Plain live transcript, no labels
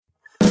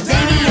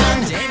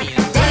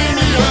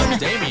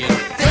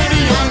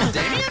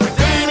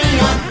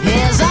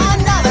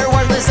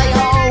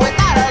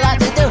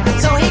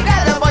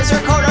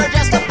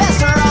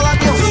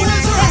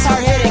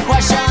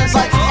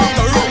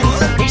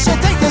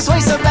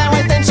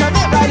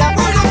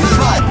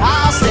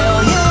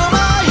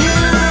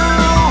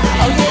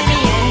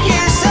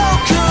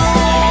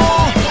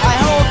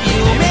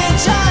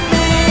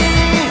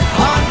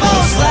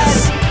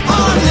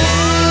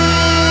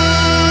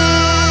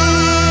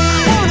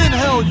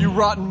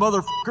rotten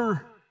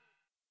motherfucker.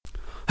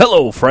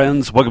 Hello,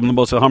 friends. Welcome to the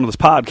Most Harmless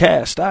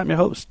Podcast. I'm your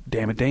host,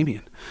 Damn It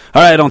Damien.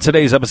 All right, on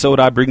today's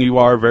episode, I bring you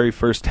our very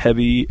first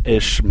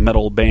heavy-ish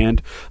metal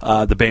band,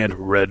 the band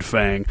Red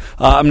Fang.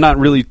 I'm not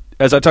really,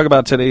 as I talk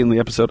about today in the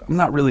episode, I'm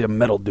not really a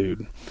metal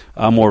dude.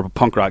 I'm more of a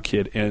punk rock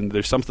kid, and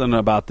there's something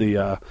about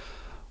the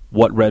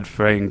what Red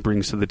Fang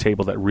brings to the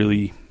table that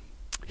really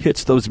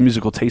hits those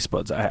musical taste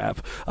buds I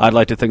have. I'd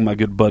like to thank my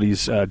good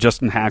buddies,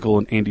 Justin Hackle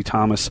and Andy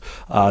Thomas.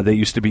 They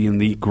used to be in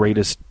the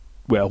greatest,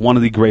 well, one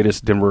of the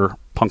greatest Denver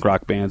punk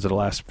rock bands of the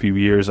last few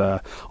years,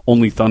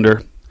 Only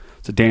Thunder.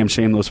 It's a damn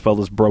shame those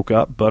fellas broke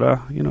up,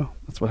 but, you know,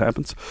 that's what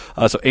happens.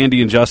 So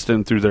Andy and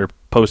Justin, through their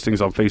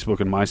postings on Facebook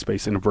and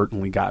MySpace,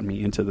 inadvertently got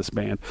me into this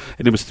band.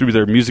 And it was through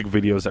their music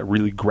videos that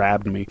really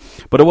grabbed me.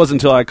 But it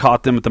wasn't until I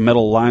caught them at the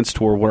Metal Alliance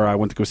tour where I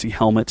went to go see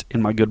Helmet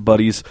and my good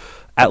buddies,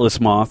 Atlas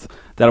Moth,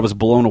 that I was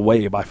blown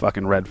away by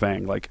fucking Red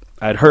Fang. Like,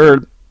 I'd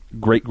heard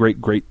great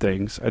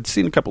things. I'd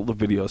seen a couple of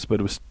the videos, but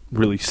it was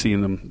really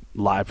seeing them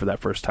live for that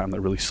first time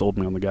that really sold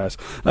me on the guys.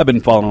 And I've been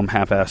following them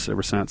half-assed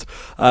ever since.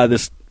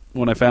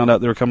 When I found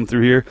out they were coming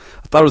through here,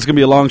 I thought it was going to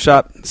be a long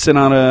shot. Sent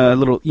out a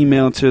little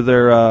email to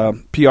their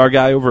PR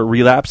guy over at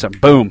Relapse, and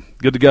boom,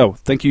 good to go.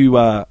 Thank you,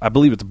 I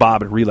believe it's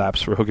Bob at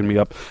Relapse, for hooking me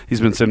up. He's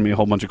been sending me a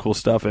whole bunch of cool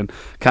stuff and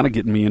kind of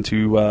getting me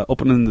into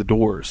opening the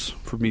doors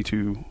for me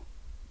to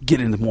get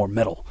into more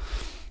metal.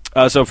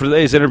 So for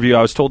today's interview,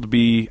 I was told to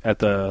be at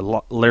the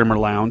Larimer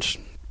Lounge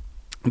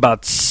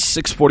about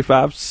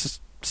 6:45,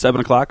 7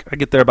 o'clock. I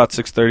get there about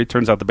 6:30.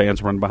 Turns out the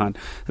band's running behind.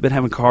 I've been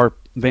having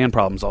van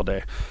problems all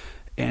day.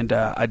 And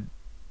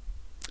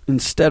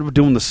instead of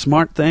doing the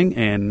smart thing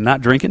and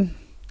not drinking,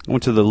 I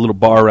went to the little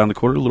bar around the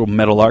corner, a little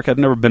Metal Arc. I'd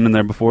never been in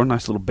there before.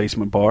 Nice little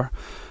basement bar.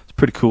 It's a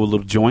pretty cool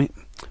little joint.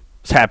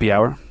 It's happy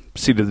hour.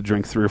 Proceeded to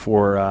drink 3 or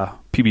 4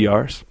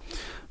 PBRs.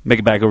 Make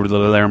it back over to the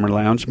Larimer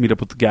Lounge, meet up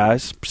with the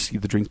guys,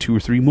 proceed to drink 2 or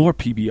 3 more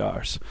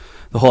PBRs.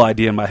 The whole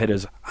idea in my head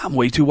is, I'm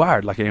way too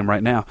wired, like I am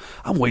right now.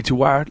 I'm way too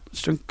wired.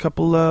 Let's drink a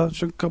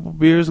couple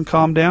beers and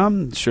calm down.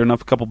 And sure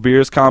enough, a couple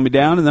beers calmed me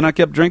down, and then I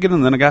kept drinking,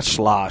 and then I got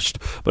sloshed.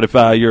 But if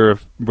you're a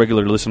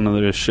regular listener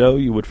to this show,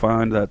 you would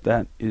find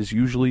that is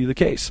usually the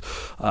case.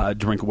 I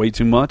drink way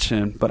too much,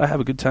 but I have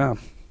a good time.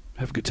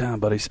 Have a good time,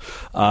 buddies.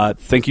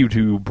 Thank you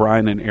to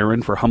Brian and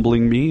Aaron for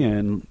humbling me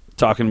and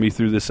talking to me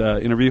through this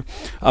interview.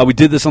 We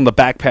did this on the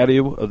back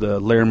patio of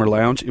the Larimer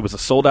Lounge. It was a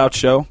sold-out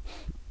show.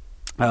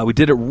 We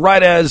did it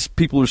right as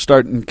people were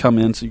starting to come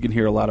in, so you can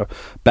hear a lot of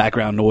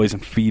background noise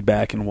and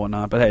feedback and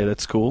whatnot. But hey,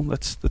 that's cool.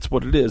 That's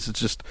what it is.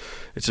 It's just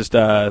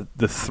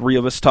the 3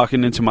 of us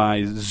talking into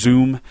my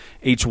Zoom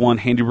H1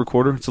 handy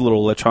recorder. It's a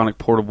little electronic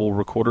portable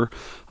recorder.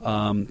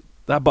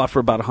 That I bought for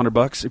about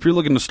 $100. If you're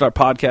looking to start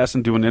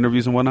podcasting, doing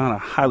interviews and whatnot, I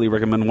highly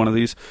recommend one of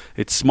these.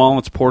 It's small,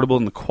 it's portable,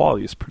 and the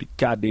quality is pretty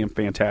goddamn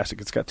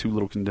fantastic. It's got 2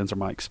 little condenser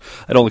mics.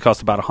 It only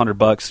costs about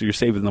 $100, so you're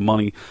saving the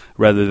money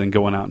rather than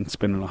going out and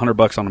spending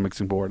 $100 on a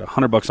mixing board,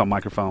 $100 on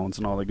microphones,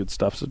 and all that good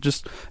stuff. So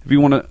just if you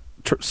want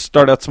to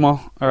start out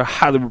small, I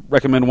highly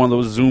recommend one of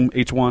those Zoom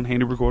H1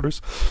 handy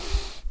recorders.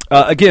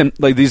 Again,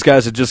 like, these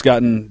guys had just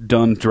gotten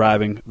done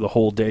driving the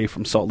whole day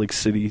from Salt Lake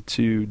City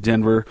to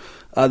Denver.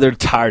 They're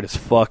tired as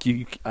fuck.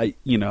 I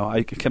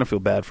kind of feel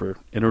bad for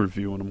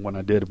interviewing them when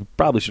I did. We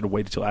probably should have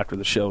waited till after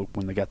the show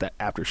when they got that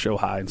after show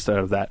high instead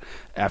of that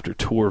after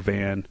tour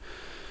van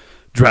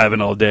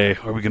driving all day.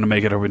 Are we going to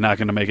make it? Are we not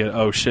going to make it?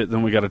 Oh, shit.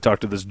 Then we got to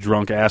talk to this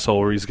drunk asshole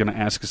where he's going to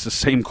ask us the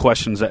same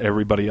questions that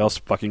everybody else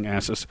fucking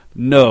asks us.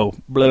 No.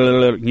 Blah,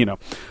 blah, blah, you know.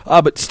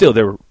 But still,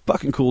 they were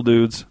fucking cool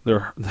dudes.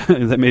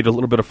 They made a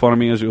little bit of fun of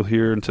me, as you'll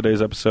hear in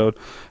today's episode.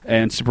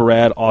 And super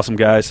rad, awesome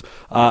guys.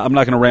 I'm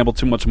not going to ramble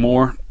too much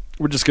more.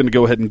 We're just going to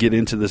go ahead and get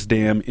into this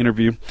damn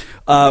interview.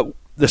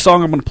 The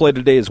song I'm going to play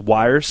today is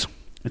Wires.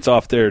 It's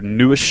off their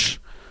newish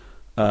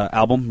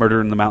album, Murder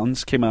in the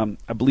Mountains. Came out,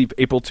 I believe,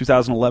 April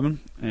 2011.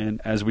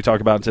 And as we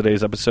talk about in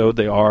today's episode,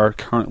 they are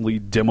currently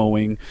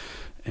demoing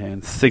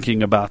and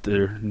thinking about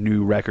their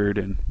new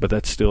record, but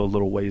that's still a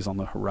little ways on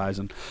the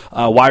horizon.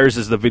 Wires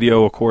is the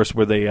video, of course,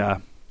 where they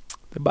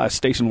buy a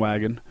station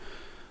wagon,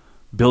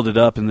 build it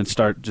up, and then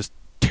start just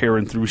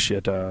tearing through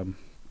shit.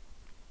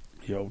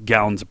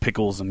 Gallons of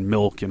pickles and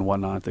milk and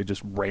whatnot. They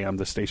just rammed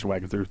the station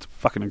wagon through. It's a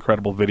fucking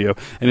incredible video,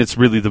 and it's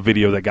really the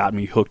video that got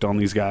me hooked on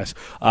these guys.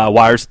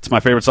 Wires, it's my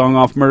favorite song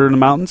off Murder in the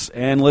Mountains,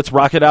 and let's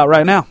rock it out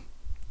right now.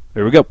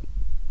 Here we go.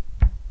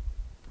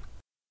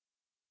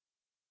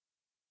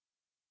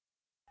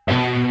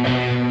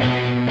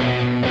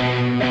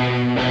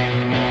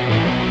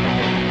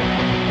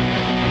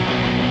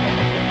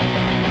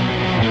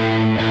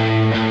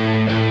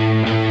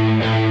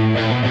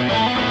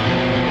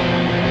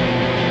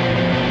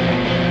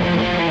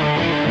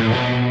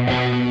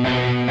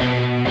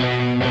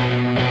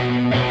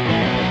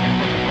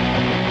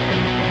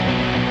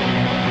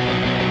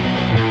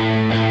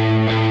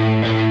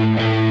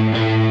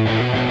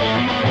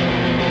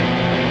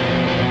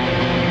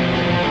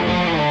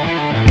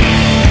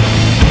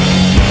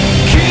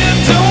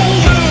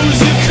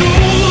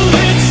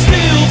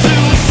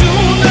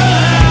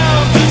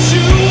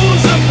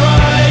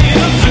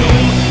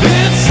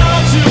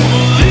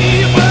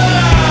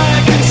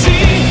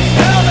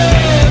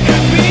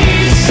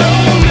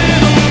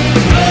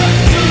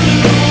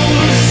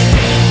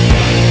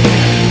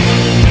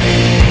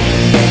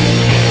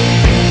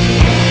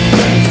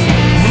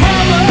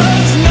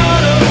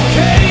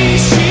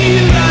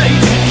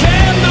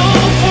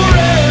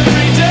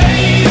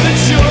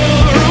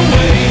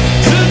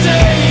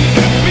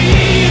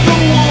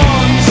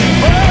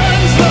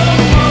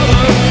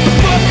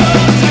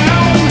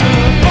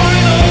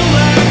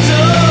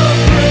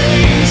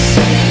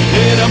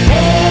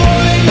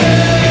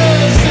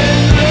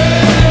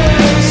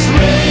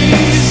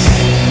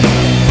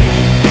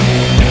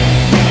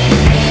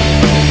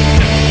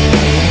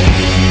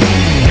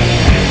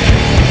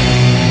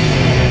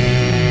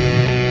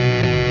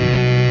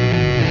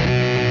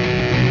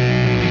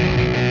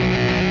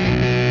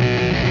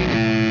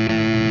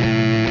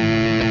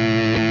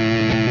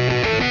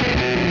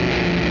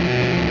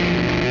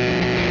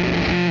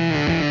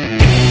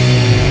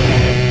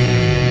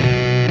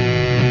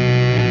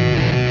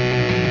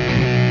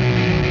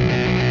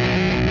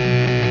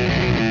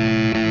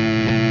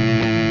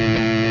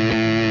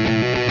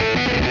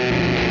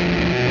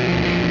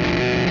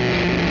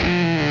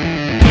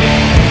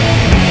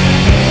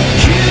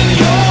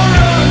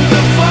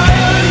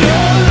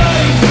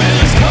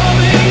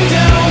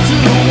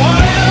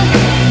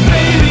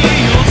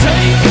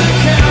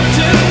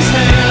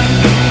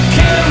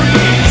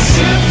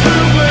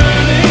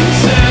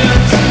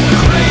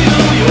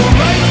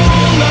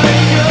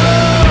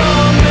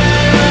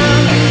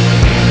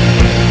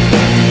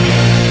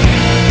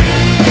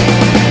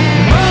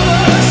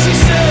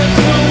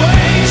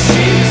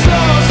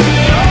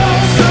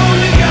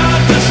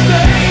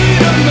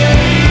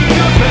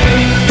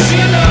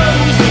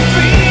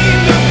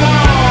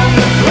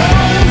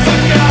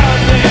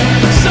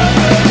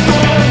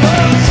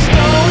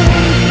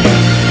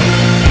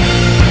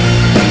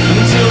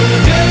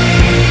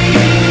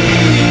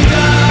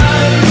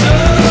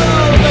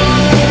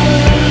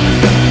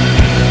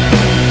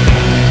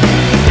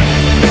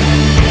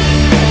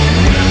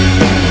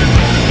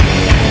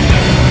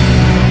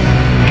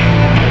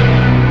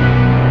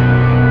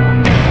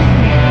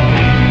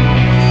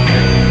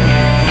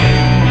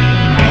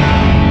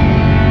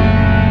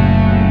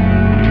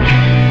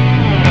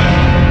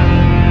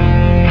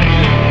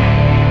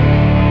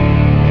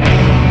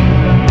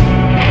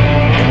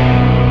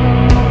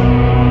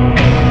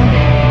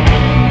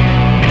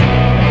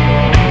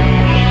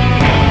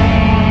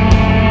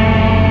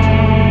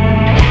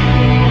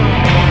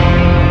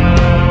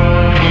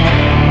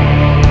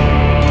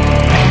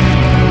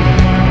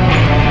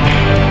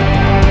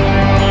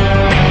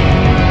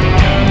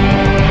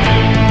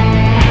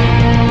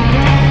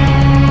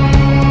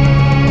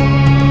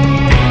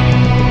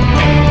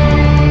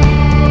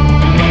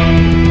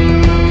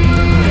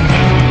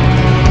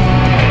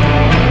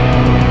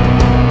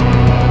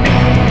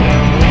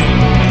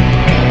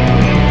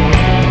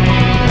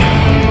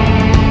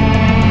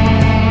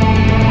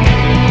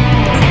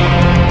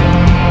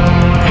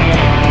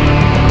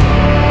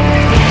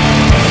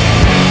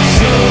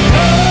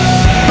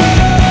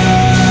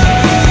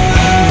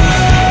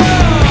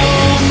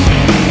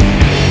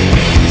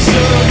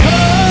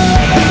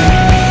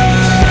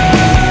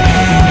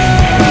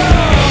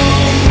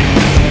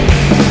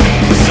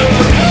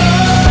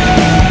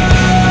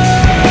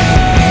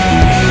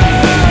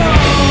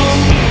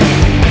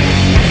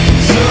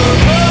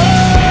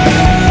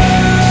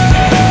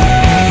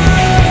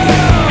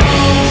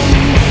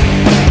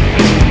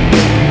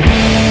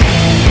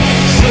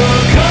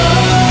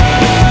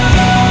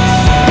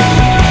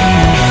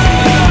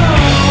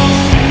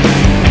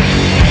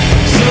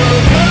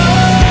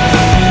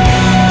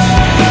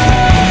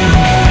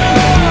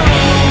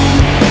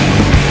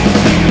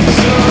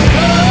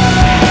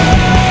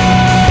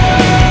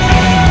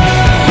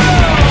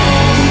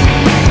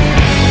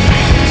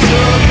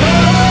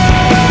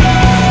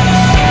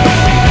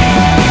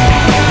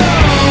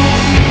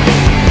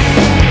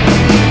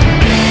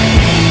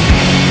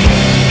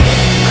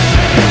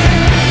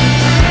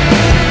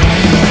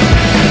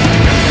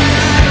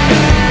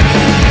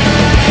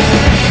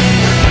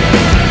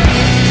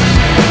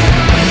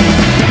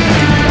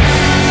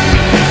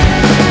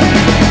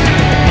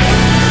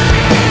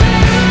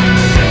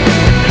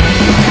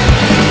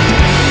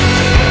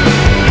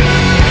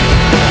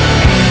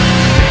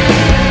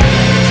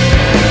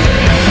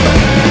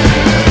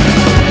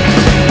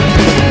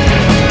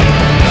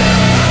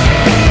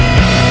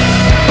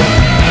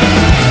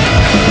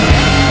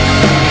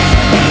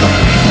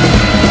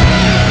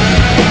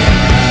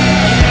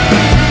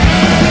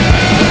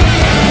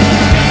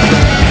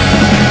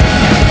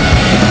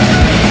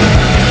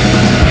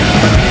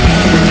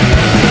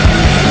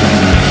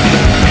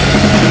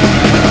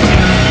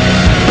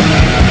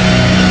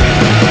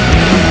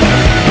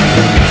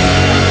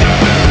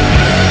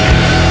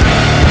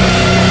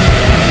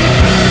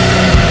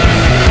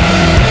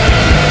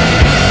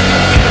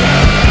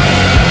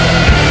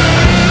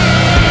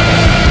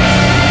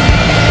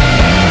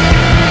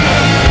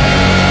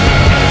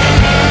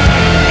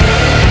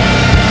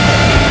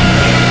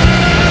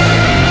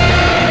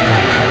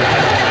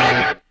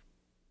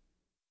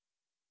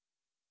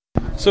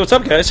 So what's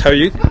up, guys? How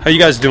you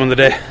guys doing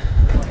today?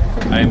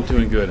 I am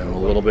doing good. I'm a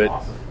little bit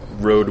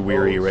road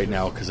weary right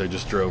now because I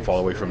just drove all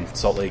the way from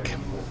Salt Lake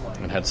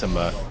and had some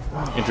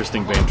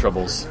interesting van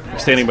troubles. I'm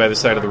standing by the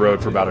side of the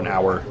road for about an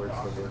hour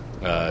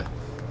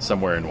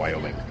somewhere in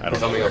Wyoming. I don't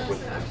know. Coming up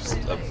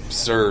with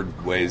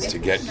absurd ways to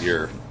get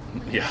here.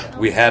 Yeah.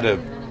 We had a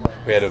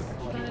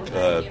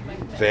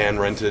van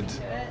rented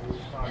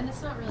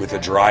with a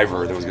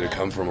driver that was going to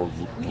come from a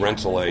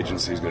rental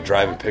agency. He was going to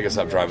drive and pick us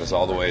up, drive us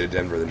all the way to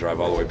Denver, then drive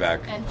all the way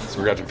back. So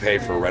we got to pay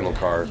for a rental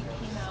car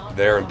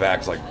there and back.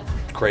 It's like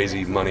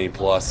crazy money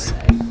plus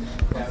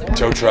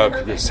tow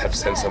truck. We just have to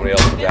send somebody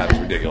else with that. It's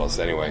ridiculous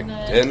anyway.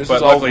 And this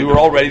was all, we were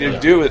all ready to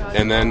do it,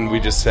 and then we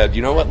just said,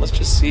 you know what? Let's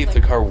just see if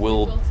the car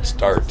will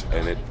start,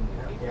 and it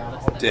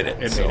did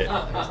it. It made it.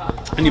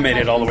 And you made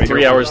it all the way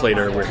 3 hours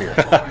later, we're here.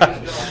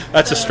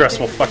 That's a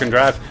stressful fucking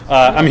drive.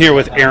 I'm here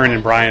with Aaron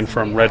and Brian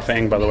from Red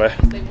Fang, by the way.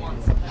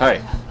 Hi.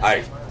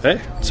 Hi.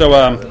 Hey. So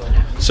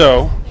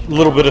a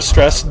little bit of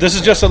stress. This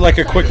is just like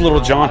a quick little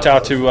jaunt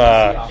out to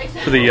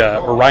for the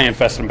Orion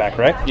Fest and back,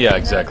 right? Yeah,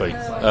 exactly.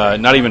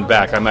 Not even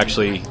back. I'm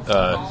actually,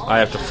 I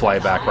have to fly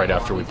back right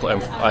after we play.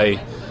 I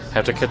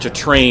have to catch a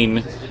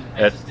train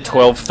at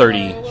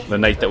 12:30 the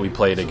night that we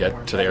play to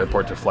get to the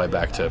airport to fly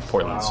back to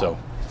Portland. So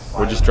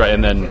we're just trying,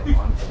 and then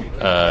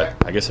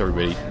I guess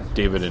everybody,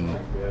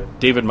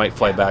 David might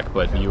fly back,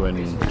 but you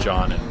and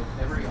John and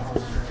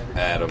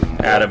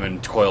Adam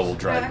and Coyle will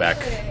drive back.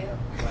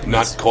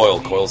 Not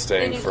Coyle. Coyle's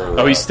staying for...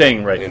 Oh, he's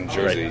staying right in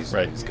Jersey.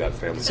 Right. He's got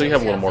family. So you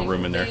have a little more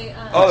room in there.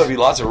 Oh, there'll be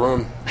lots of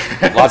room.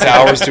 Lots of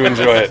hours to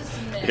enjoy it.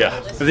 Yeah.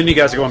 And then you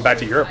guys are going back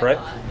to Europe, right?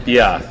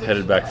 Yeah,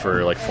 headed back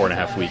for like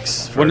 4.5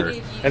 weeks for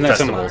And that's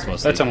festivals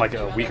mostly. That's in like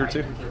a week or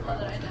two?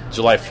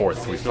 July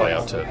 4th we fly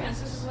out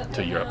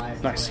to Europe.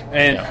 Nice.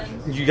 And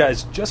you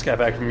guys just got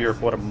back from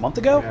Europe, what, a month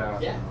ago?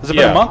 Has it been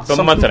Yeah, a month?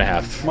 a month and a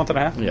half. Month and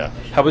a half? Yeah.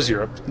 How was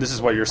Europe? This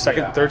is what, your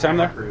third time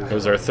there? It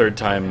was our third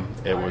time.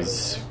 It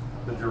was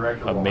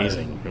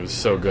amazing. It was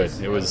so good.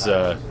 It was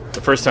the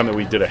first time that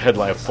we did a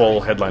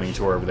full headlining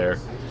tour over there,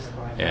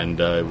 and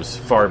it was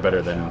far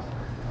better than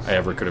I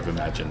ever could have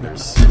imagined.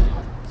 There's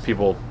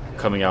people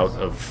coming out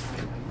of,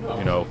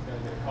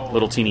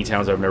 little teeny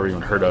towns I've never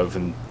even heard of,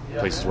 and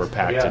places were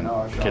packed and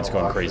kids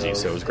going crazy,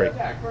 so it was great.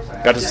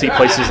 Got to see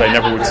places I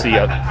never would see,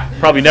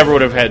 probably never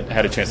would have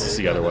had a chance to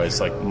see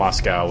otherwise, like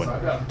Moscow and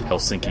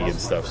Helsinki and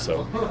stuff,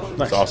 so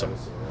it's awesome.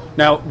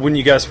 Now, when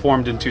you guys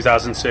formed in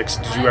 2006,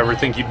 did you ever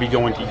think you'd be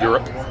going to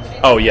Europe?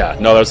 Oh, yeah.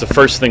 No, that was the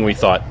first thing we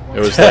thought. It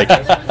was like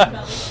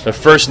the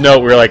first note,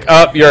 we were like,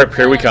 oh, Europe,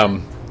 here we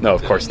come. No,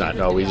 of course not.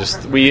 No,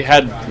 we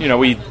had,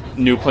 we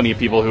knew plenty of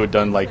people who had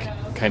done like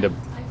kind of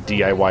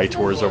DIY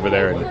tours over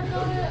there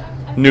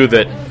and knew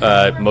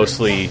that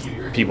mostly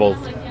people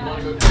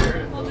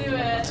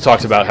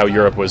talked about how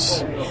Europe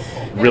was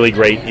really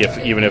great,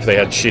 even if they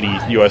had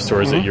shitty U.S.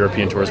 tours, that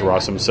European tours were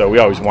awesome. So we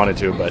always wanted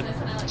to, but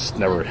it just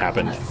never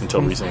happened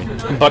until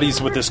recently. Buddies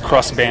with this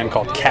crust band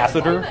called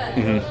Catheter,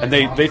 and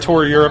they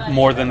tour Europe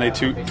more than they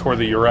tour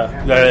the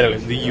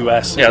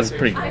U.S. Yeah, it's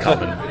pretty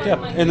common.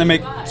 Yeah, and they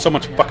make so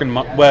much fucking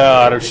money.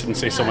 Well, I shouldn't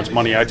say so much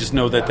money. I just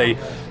know that they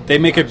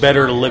make it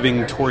better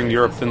living touring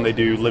Europe than they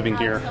do living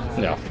here.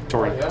 Yeah,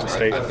 touring the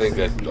state. I think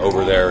that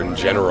over there in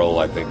general,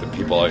 I think that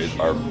people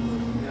are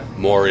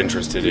more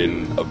interested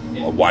in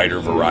a wider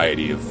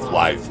variety of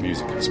live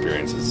music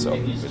experiences. So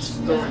it's,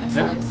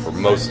 for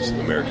most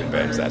American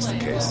bands, that's the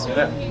case.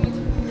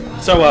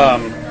 So,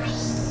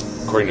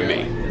 according to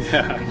me.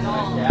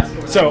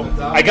 So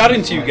I got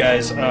into you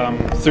guys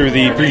through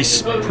the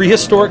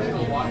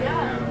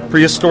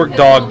prehistoric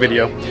dog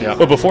video. Yeah.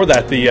 But before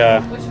that,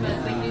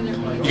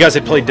 you guys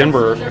had played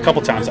Denver a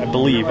couple times, I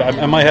believe.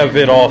 I might have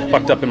it all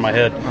fucked up in my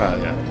head.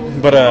 Yeah.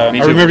 But I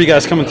remember you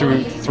guys coming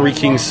through Three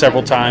Kings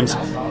several times,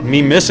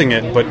 me missing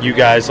it, but you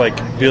guys like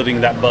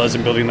building that buzz.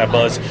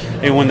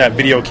 And when that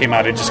video came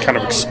out, it just kind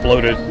of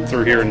exploded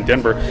through here in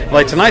Denver.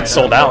 Like tonight,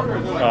 sold out.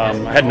 I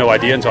had no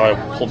idea until I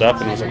pulled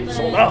up and it was like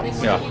sold out.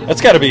 Yeah,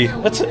 that's got to be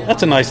that's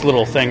a nice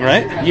little thing,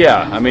 right?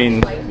 Yeah, I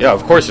mean, yeah,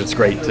 of course it's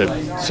great to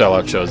sell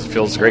out shows. It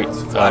feels great,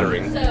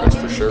 Flattering, that's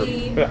for sure.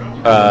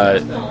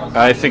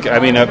 I think, a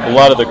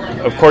lot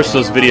of course,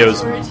 those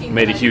videos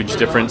made a huge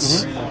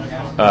difference.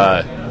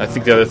 I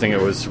think the other thing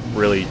that was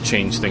really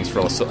changed things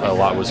for us a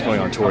lot was going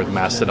on tour with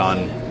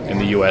Mastodon in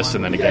the U.S.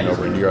 and then again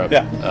over in Europe.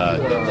 Yeah.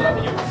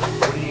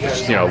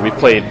 We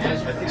played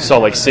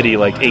Salt Lake City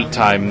like 8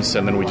 times,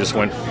 and then we just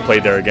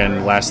played there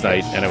again last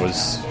night, and it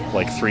was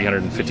like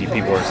 350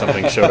 people or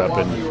something showed up,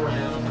 and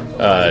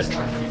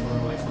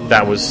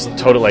that was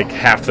totally like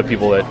half the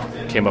people that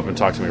came up and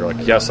talked to me were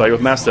like, "Yeah, I saw you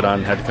with Mastodon,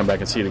 and had to come back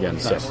and see it again."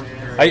 Nice. So.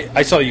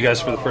 I saw you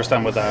guys for the first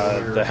time with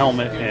the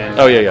helmet and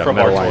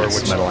Metal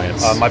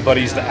Alliance. My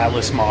buddies, the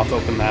Atlas Moth,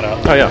 opened that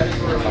up. Oh yeah,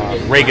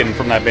 Reagan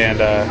from that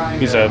band.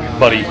 He's a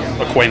buddy,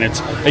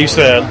 acquaintance. I used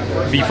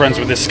to be friends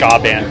with this ska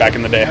band back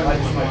in the day.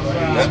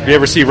 If you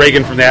ever see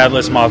Reagan from the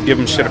Atlas Moth, give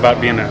him shit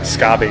about being in a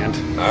ska band.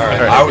 All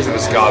right. I was in a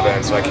ska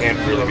band, so I can't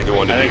really be the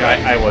one to do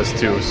that. I was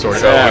too, sort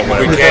of. So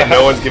we can't.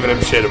 No one's giving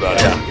him shit about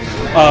it.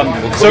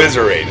 We'll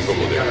commiserate is what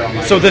we'll do.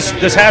 So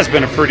this has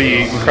been a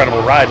pretty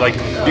incredible ride. Like,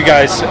 you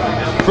guys,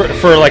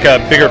 for like a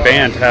bigger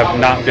band, have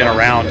not been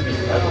around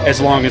as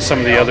long as some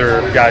of the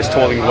other guys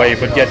toiling away,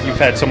 but yet you've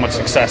had so much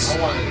success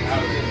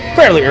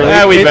fairly early.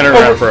 Yeah, we've been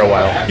around for a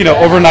while.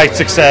 Overnight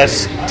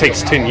success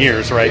takes 10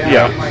 years, right?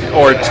 Yeah,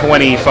 or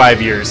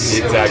 25 years.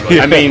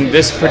 Exactly. I mean,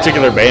 this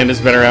particular band has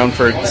been around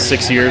for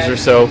 6 years or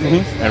so,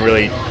 and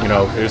really,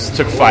 it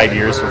took 5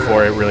 years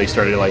before it really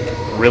started, like,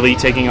 really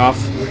taking off.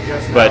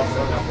 But,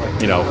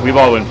 we've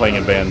all been playing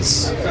in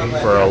bands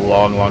for a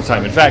long, long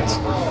time. In fact,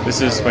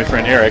 this is my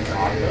friend Eric.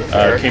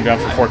 Came down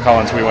from Fort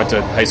Collins. We went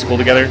to high school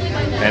together,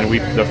 and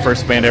the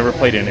first band I ever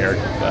played in, Eric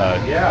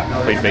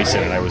played bass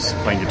in, and I was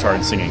playing guitar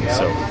and singing.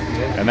 So,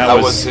 and that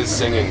How was his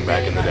singing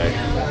back in the day?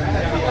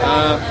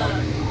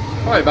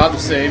 Probably about the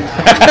same.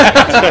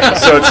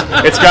 So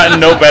it's gotten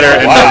no better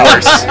and no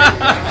worse.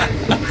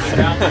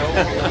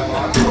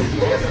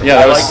 Yeah,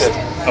 that was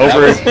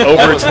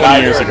over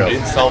 20 years ago.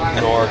 Insult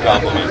nor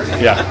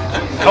compliment. Yeah.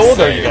 How old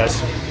are you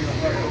guys?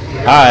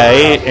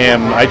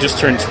 I just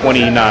turned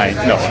 29.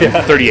 No,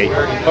 I'm 38.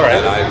 All right.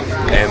 And I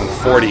am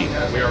 40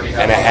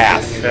 and a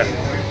half.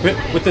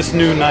 Yeah. With this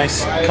new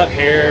nice cut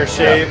hair,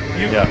 shave,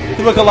 Yeah.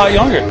 you look a lot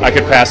younger. I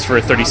could pass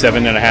for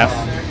 37 and a half.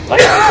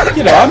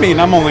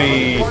 I'm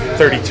only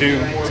 32,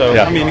 so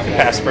Yeah. you can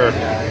pass for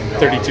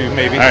 32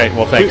 maybe. All right,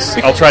 well, thanks.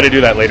 I'll try to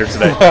do that later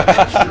today,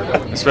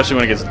 especially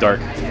when it gets dark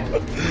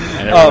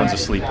and everyone's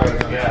asleep.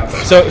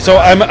 So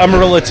I'm a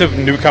relative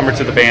newcomer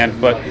to the band,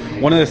 but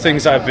one of the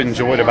things I've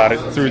enjoyed about it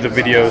through the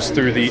videos,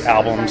 through the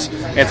albums,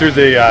 and through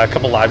the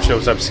couple live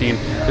shows I've seen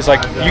is,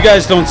 like, you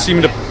guys don't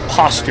seem to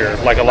posture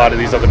like a lot of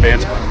these other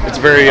bands. It's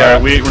very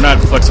We're not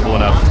flexible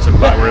enough.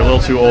 We're a little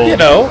too old.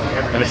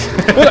 And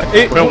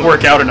we don't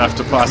work out enough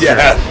to posture.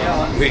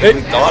 Yeah, we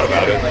thought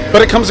about it.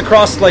 But it comes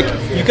across like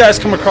you guys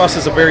come across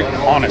as a very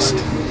honest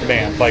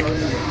band. Like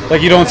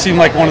you don't seem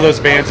like one of those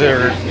bands that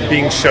are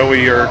being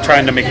showy or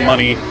trying to make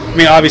money. I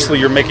mean, obviously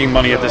you're making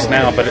money at this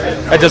now, but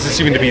that doesn't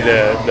seem to be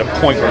the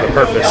point or the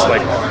purpose.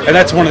 And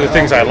that's one of the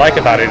things I like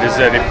about it is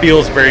that it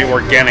feels very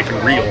organic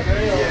and real.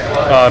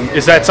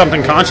 Is that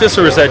something conscious,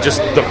 or is that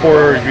just the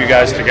four of you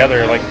guys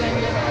together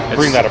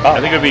bring that about? I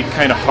think it would be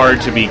kind of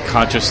hard to be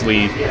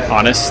consciously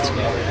honest.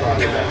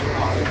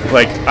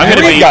 Like, I'm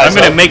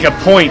going to make a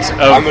point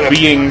of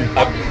being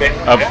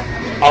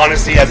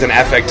honesty as an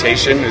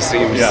affectation. It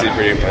seems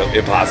pretty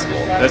impossible.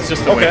 That's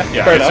just the way.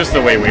 Yeah, it's just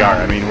the way we are.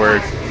 I mean,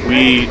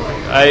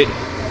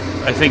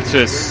 I think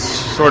to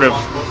sort of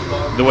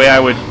the way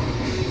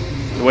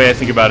I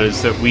think about it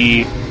is that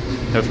we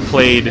have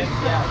played.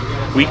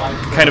 We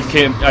kind of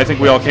came. I think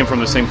we all came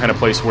from the same kind of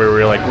place where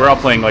we're all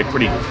playing like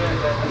pretty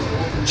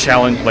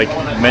challenged, like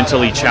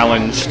mentally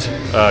challenged,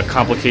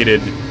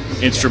 complicated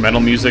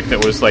instrumental music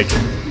that was like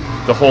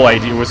the whole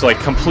idea was like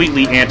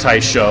completely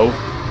anti-show,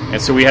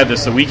 and so we had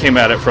this. So we came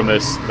at it from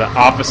the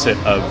opposite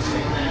of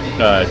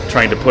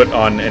trying to put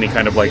on any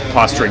kind of like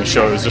posturing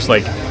show. It was just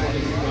like,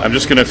 I'm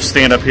just going to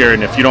stand up here,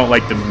 and if you don't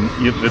like the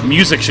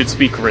music should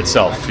speak for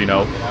itself,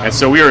 And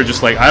so we were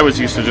just like, I was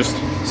used to just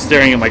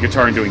staring at my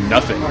guitar and doing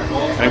nothing.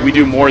 And we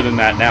do more than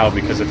that now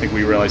because I think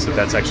we realize that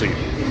that's actually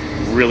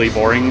really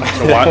boring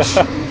to watch.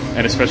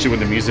 And especially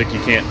with the music,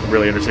 you can't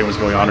really understand what's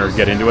going on or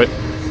get into it.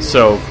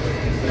 So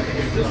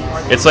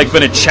it's like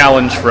been a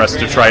challenge for us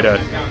to try to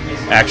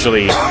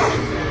actually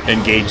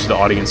engage the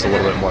audience a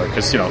little bit more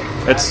because,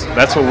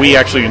 that's what we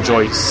actually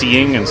enjoy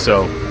seeing. And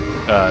so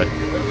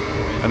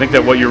I think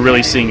that what you're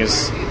really seeing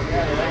is,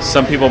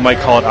 some people might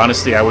call it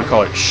honesty, I would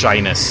call it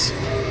shyness.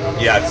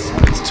 Yeah,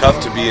 it's tough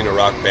to be in a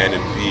rock band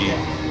and be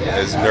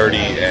as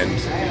nerdy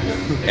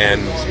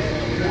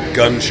and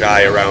gun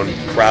shy around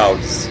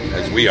crowds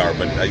as we are,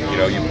 but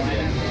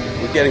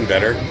we're getting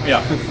better.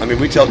 Yeah. I mean,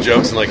 we tell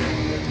jokes and like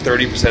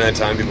 30% of the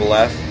time people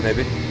laugh,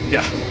 maybe.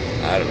 Yeah.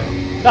 I don't know.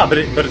 No,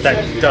 but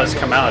that does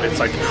come out. It's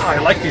like, I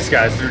like these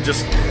guys. They're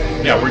just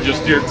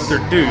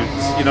they're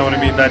dudes. You know what I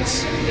mean?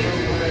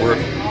 We're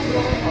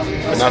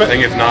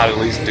nothing if not at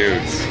least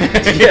dudes.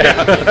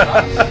 Yeah.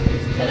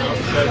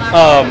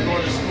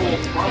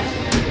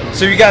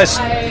 So you guys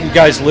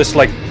list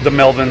like the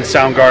Melvin,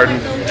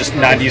 Soundgarden, just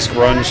 90s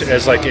grunge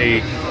as like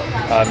a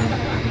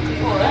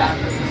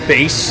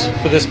base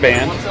for this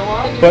band.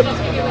 But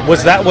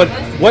was that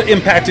what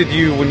impacted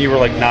you when you were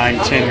like 9,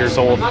 10 years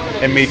old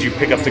and made you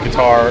pick up the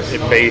guitar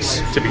and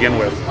bass to begin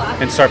with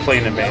and start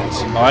playing in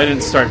bands? I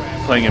didn't start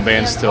playing in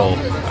bands till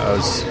I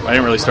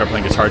didn't really start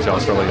playing guitar till I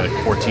was probably like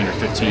 14 or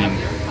 15,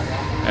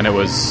 and it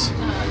was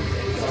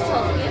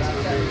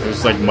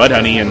like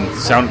Mudhoney and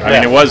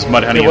it was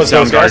Mudhoney and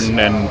Soundgarden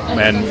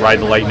and Ride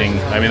the Lightning.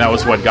 I mean, that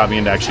was what got me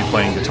into actually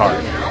playing guitar.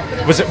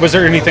 Was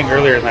there anything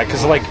earlier than that?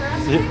 Because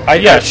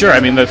sure. I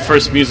mean, the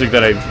first music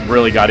that I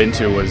really got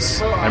into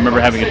was, I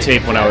remember having a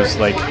tape when I was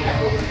like,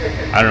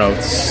 I don't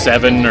know,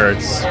 7 or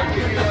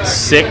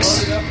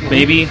 6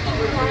 maybe,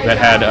 that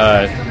had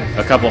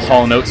a couple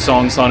Hall & Oates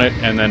songs on it,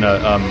 and then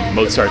a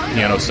Mozart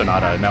piano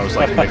sonata, and that was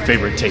like my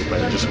favorite tape.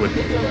 I just would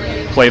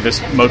play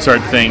this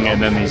Mozart thing and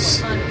then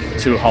these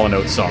 2 Hall &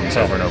 Oates songs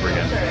over and over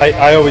again.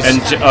 I always...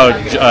 And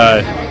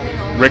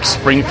Rick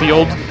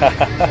Springfield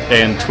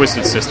and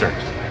Twisted Sister.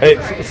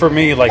 For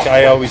me, like,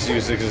 I always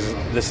use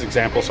this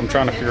example, so I'm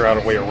trying to figure out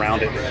a way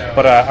around it.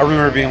 But I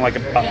remember being like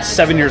about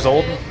 7 years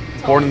old.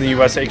 Born in the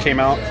USA came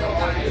out.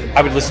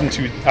 I would listen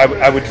to.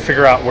 I would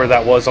figure out where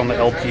that was on the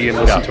LP and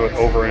listen to it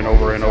over and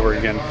over and over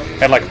again.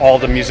 And like all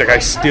the music I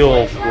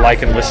still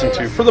like and listen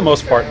to, for the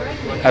most part,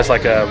 has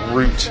like a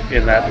root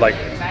in that like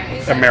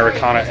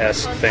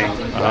Americana-esque thing.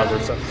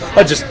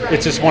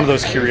 It's just one of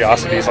those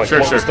curiosities. Like,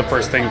 what was the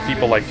first thing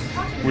people like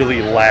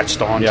really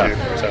latched onto?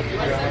 Yeah. So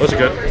those are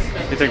good.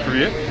 Anything for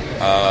you?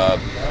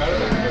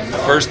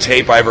 First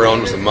tape I ever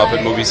owned was the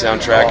Muppet movie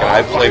soundtrack, and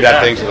I played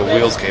that thing till the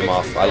wheels came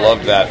off. I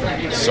loved that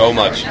so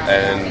much.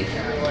 And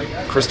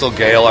Crystal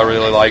Gale I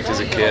really liked as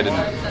a kid,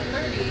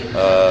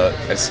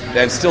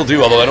 and still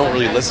do, although I don't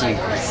really listen.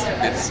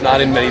 It's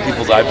not in many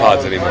people's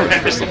iPods anymore,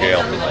 Crystal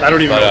Gale. I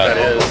don't even know what that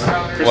is.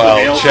 Crystal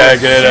Gale,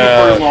 check it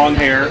out. Super long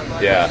hair.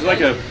 Yeah.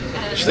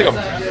 She's like a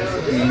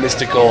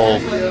mystical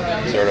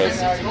sort of.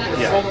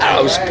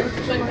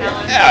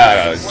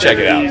 Check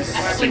it out.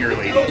 Singer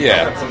lady.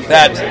 Yeah,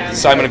 that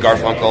Simon and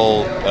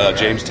Garfunkel,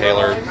 James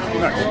Taylor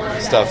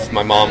stuff.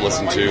 My mom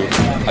listened to.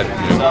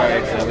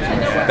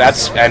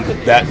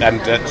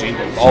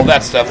 All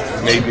that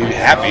stuff made me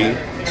happy.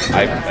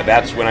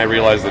 That's when I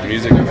realized that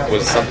music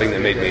was something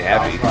that made me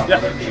happy. Yeah,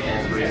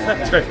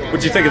 that's great. What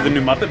did you think of the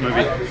new Muppet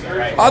movie?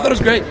 I thought it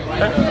was great.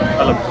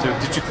 I loved it too.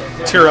 Did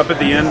you tear up at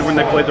the end when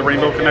they played the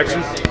Rainbow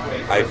Connection?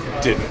 I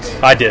didn't.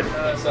 I did.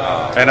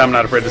 And I'm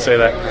not afraid to say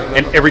that.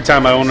 And every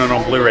time I own it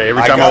on Blu-ray,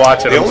 every time I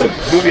watch it, the only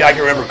movie I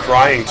can remember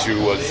crying to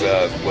was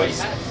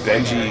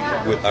Benji,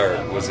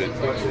 or was it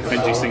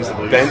Benji Sings the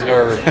Blues?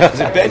 Was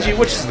it Benji?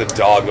 Which is the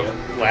dog?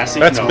 Lassie?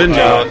 That's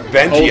Benji.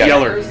 Benji. Old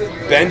Yeller.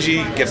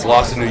 Benji gets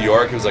lost in New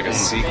York. It was like a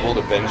sequel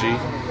to Benji.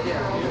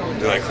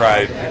 And I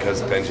cried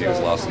because Benji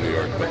was lost in New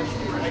York. But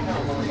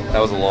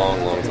that was a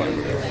long, long time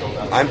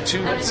ago. I'm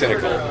too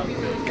cynical.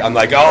 I'm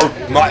like,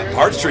 my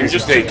heartstrings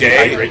just stay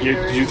gay.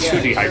 You're too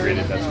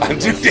dehydrated. That's what I'm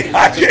too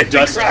dehydrated.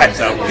 Dust comes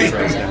out when you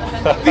press down.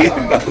 The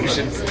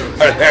emotions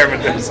are there,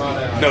 but there's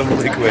no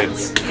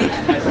liquids.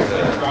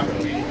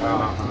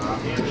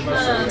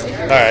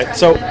 All right.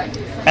 So,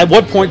 at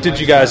what point did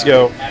you guys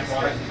go,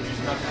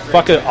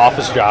 fuck an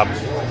office job?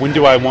 When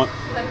do I want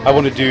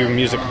to do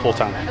music full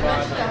time?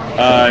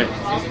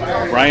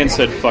 Ryan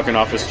said fuck an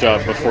office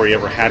job before he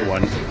ever had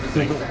one.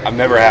 I've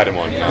never had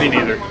one. Me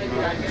neither.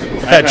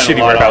 I've had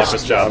shitty warehouse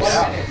office jobs.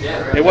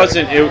 It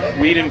wasn't.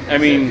 We didn't. I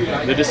mean,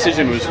 the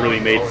decision was really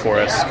made for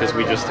us because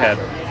we just had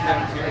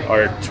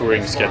our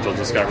touring schedule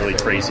just got really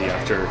crazy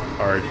after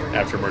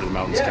Murder in the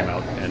Mountains came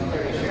out, and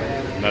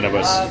none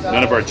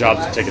of our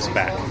jobs would take us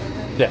back.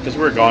 Yeah, because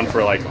we were gone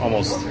for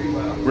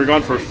we were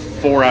gone for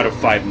 4 out of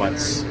 5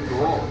 months.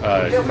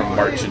 From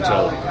March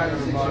until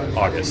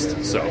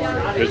August, so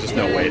there's just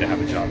no way to have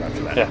a job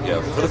after that.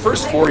 Yeah. For the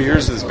first 4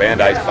 years of this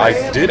band,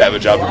 I did have a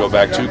job to go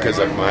back to because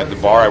the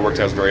bar I worked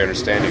at was very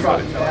understanding,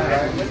 but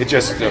it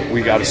just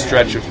we got a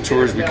stretch of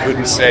tours we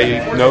couldn't say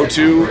no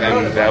to,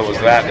 and that was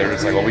that. They're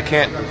just like, well, we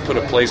can't put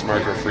a place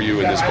marker for you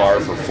in this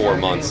bar for 4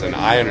 months, and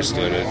I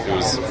understood it. It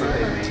was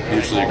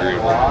mutually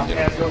agreeable. You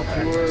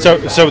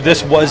know? So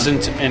this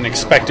wasn't an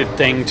expected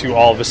thing to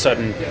all of a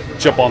sudden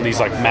jump on these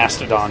like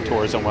Mastodon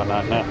tours and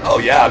whatnot. No. Oh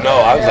yeah, no.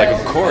 I was like,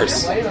 of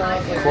course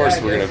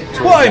we're gonna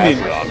tour. Well, I mean,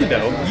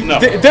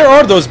 there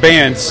are those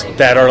bands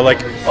that are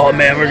like, oh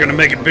man, we're gonna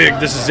make it big.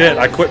 This is it.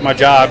 I quit my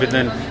job, and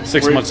then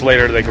 6 months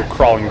later they go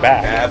crawling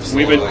back.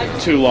 Absolutely. We've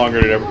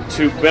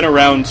been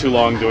around too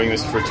long, doing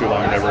this for too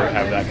long, never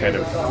have that kind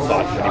of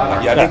thought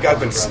anymore. Yeah, I think I've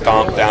been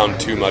stomped down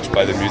too much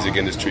by the music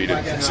industry to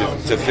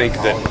think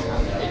that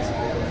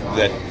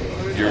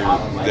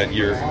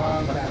you're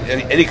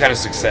any kind of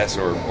success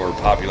or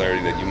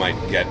popularity that you might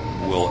get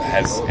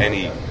has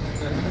any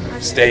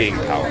staying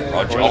power.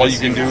 All you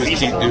can do is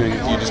keep doing.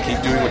 You just keep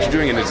doing what you're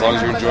doing, and as long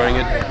as you're enjoying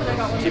it,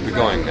 keep it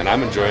going. And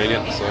I'm enjoying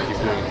it, so I keep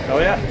doing it. Oh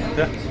yeah.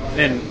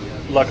 And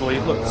luckily,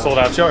 look, sold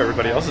out show.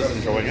 Everybody else is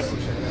enjoying it.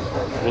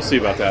 We'll see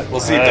about that. We'll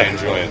see if they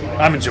enjoy it.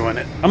 I'm enjoying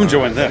it. I'm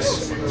enjoying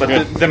this. But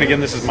then again,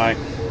 this is my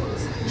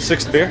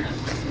 6th beer.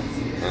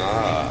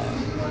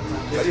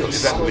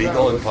 Is that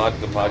legal in the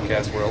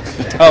podcast world?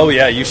 Oh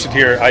yeah, you should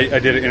hear. I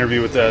did an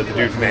interview with the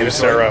dude from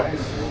Manasero,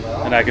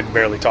 and I could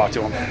barely talk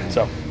to him.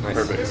 So nice.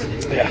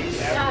 Perfect. Yeah.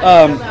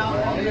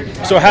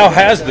 So how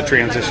has the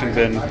transition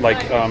been,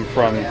 like,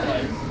 from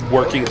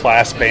working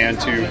class band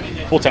to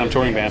full time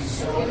touring band?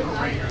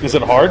 Is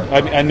it hard?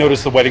 I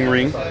noticed the wedding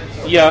ring.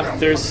 Yeah,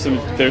 there's some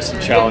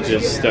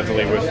challenges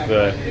definitely with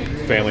the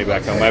family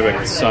back home. I have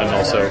a son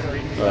also,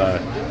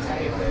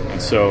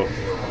 and so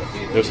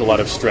there's a lot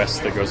of stress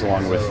that goes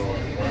along with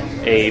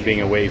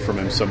being away from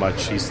him so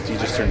much. He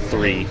just turned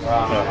 3,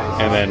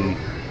 and then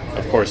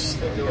of course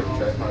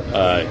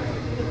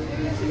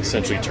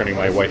essentially turning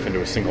my wife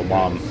into a single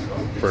mom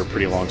for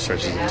pretty long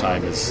stretches of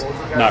time is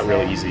not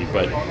really easy,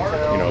 but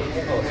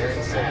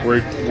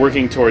we're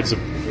working towards a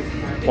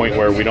point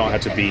where we don't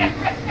have to be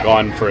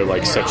gone for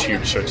like such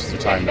huge stretches of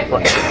time that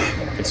we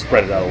can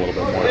spread it out a little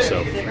bit more.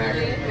 So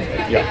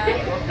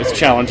yeah, it's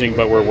challenging,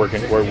 but we're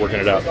working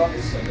it out.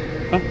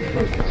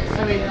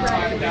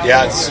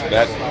 Yeah, it's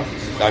that.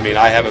 I mean,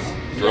 I have a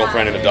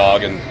girlfriend and a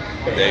dog, and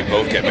they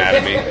both get mad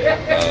at me.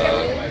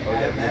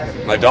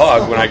 My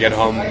dog, when I get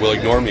home, will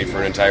ignore me for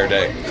an entire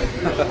day.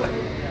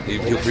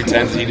 He'll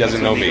pretend that he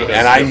doesn't know me,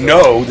 and I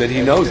know that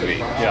he knows me.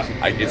 Yeah.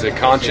 It's a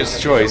conscious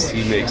choice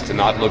he makes to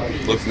not look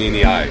me in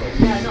the eye.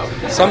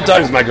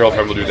 Sometimes my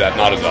girlfriend will do that,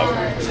 not as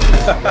often.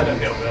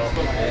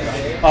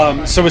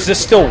 So is this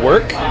still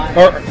work,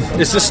 or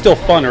is this still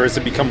fun, or has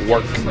it become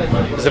work?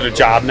 Is it a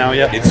job now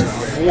yet? It's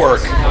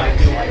work.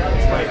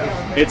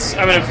 It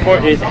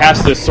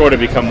has to sort of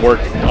become work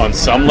on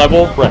some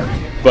level, Right.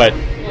 but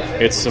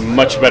it's a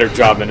much better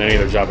job than any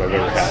other job I've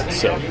ever had.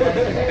 So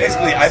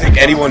Basically, I think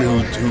anyone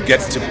who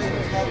gets to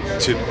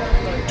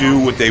do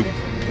what they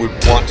would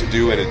want to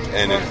do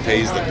and it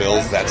pays the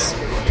bills, that's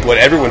what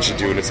everyone should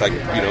do. And it's like,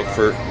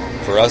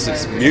 for us,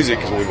 it's music,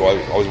 because we've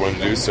always wanted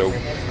to do, so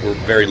we're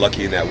very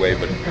lucky in that way.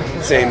 But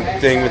same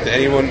thing with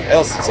anyone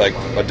else. It's like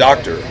a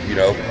doctor,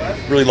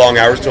 really long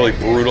hours, totally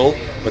brutal,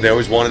 but they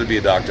always wanted to be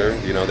a doctor.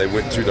 They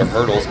went through the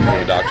hurdles being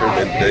a doctor,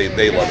 and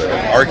they love it.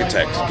 An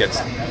architect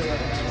gets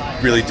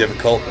really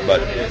difficult, but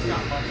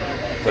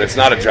it's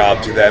not a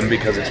job to them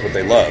because it's what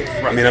they love.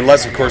 I mean,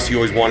 unless, of course, you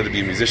always wanted to be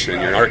a musician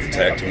and you're an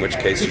architect, in which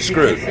case you're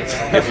screwed.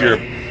 If you're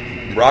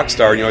a rock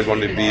star and you always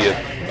wanted to be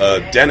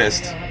a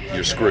dentist,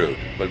 you're screwed.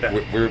 But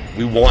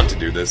we want to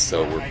do this,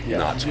 so we're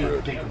not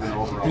screwed.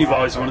 And you've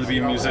always wanted to be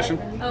a musician?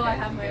 Oh, I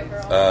have my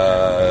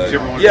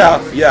overall.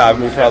 Yeah. I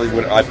mean,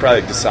 I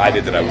probably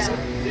decided that I was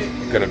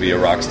going to be a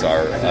rock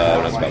star when I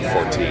was about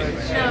 14.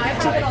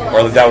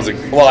 Or that was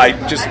I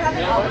just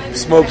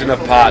smoked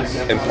enough pot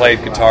and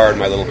played guitar in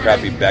my little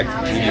crappy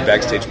PV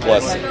Backstage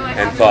Plus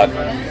and thought,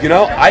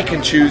 I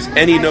can choose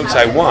any notes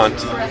I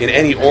want in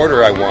any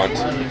order I want,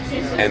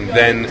 and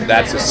then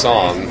that's a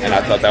song. And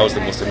I thought that was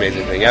the most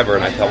amazing thing ever.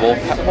 And I thought, well,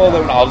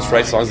 then I'll just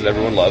write songs that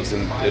everyone loves,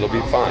 and it'll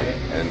be fine.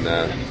 And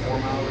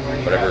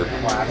whatever.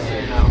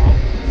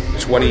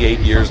 28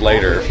 years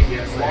later,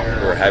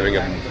 we're having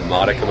a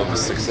modicum of a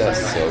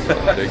success, so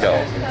there you go.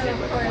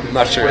 I'm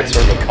not sure, it's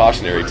sort of a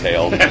cautionary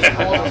tale.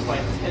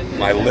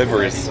 My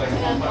liver is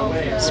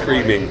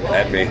screaming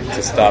at me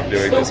to stop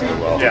doing this, but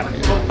well. Yeah.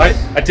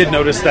 I did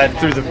notice that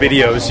through the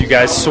videos, you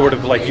guys sort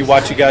of, like, you're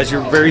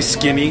very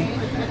skinny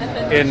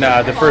in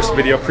the first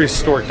video,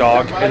 Prehistoric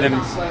Dog, and then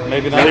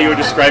maybe not. you would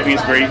describe me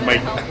as very...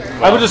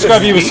 I would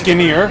describe you as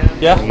skinnier,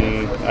 yeah?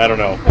 I don't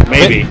know.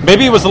 Maybe.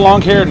 Maybe it was the long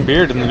hair and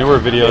beard in the newer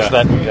videos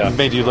that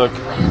made you look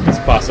It's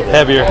possible.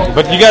 heavier.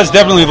 But you guys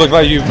definitely look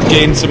like you've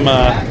gained some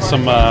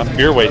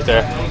beer weight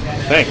there.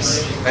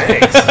 Thanks.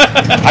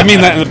 I mean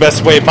that in the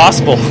best way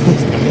possible.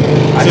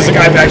 I think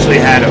I've actually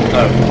had a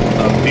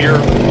beer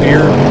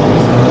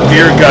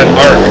gut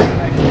arc.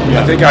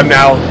 I think I'm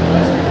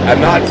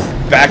not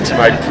back to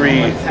my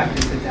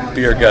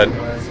pre-beer gut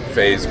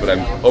phase, but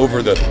I'm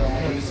over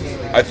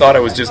I thought I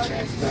was just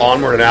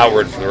onward and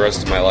outward for the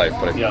rest of my life,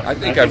 but I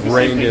think I've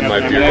reined in my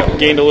beer gut. I've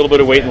gained a little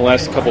bit of weight in the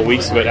last couple of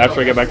weeks, but after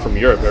I got back from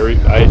Europe,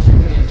 I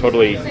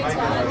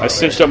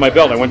cinched up my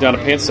belt. I went down a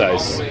pant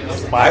size.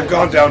 I've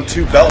gone down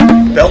 2 belt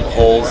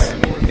holes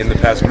in the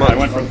past month. I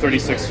went from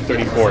 36 to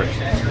 34.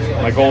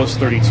 My goal is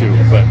 32,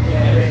 but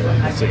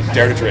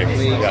Dare to drink.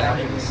 yeah.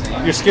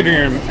 You're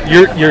skinnier.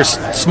 You're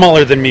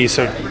smaller than me,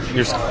 so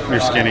you're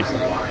skinny.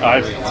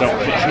 I'm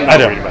not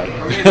worried about it.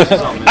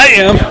 I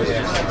am.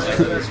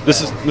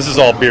 This is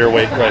all beer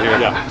weight right here.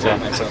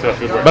 Yeah. So,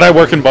 Good work. but I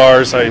work in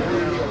bars. I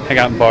hang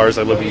out in bars.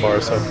 I live in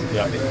bars. So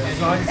yeah.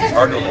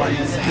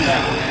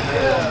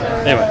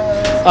 Anyway,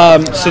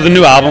 so the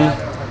new album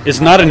is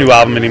not a new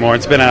album anymore.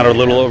 It's been out a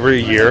little over a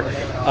year.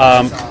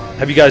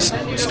 Have you guys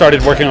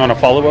started working on a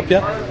follow-up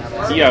yet?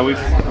 Yeah, we've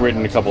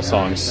written a couple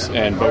songs,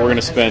 but we're going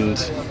to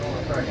spend.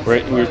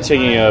 We're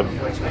taking a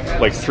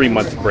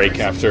 3-month break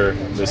after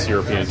this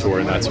European tour,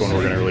 and that's when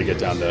we're going to really get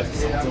down to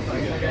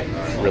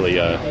really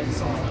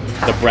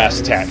the brass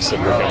tacks of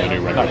working on the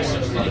new records.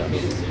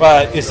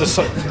 Is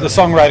the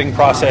songwriting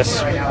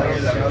process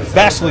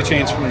vastly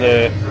changed from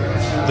the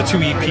 2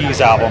 EPs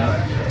album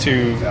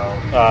to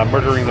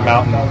Murdering the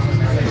Mountain?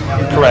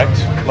 Correct?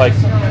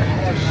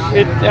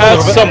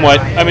 Somewhat.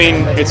 I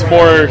mean, it's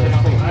more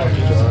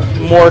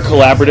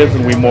collaborative,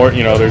 and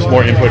there's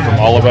more input from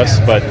all of us,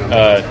 but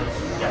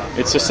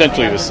it's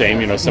essentially the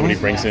same. Somebody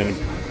brings in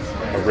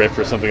a riff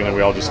or something, and then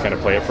we all just kind of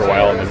play it for a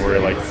while, and then we're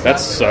like, that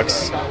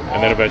sucks,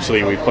 and then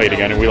eventually we play it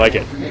again and we like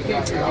it.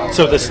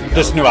 So this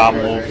new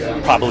album will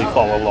probably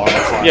follow along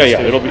those lines. Yeah,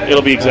 too.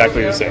 it'll be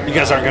exactly the same. You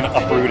guys aren't going to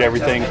uproot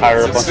everything,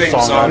 hire a bunch of Same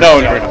songs. song.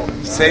 No.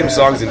 Same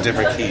songs in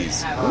different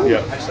keys.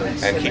 Yeah.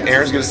 And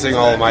Aaron's going to sing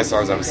all of my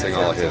songs, I'm going to sing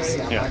all of his.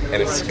 Yeah.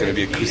 And it's going to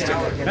be acoustic.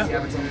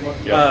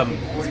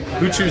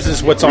 Who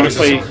chooses what We're songs?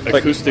 going to play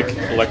acoustic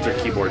electric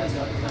keyboard.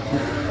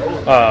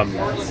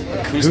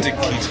 Acoustic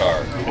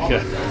guitar.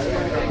 Yeah.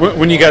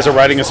 When you guys are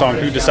writing a song,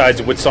 who decides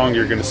what song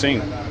you're going to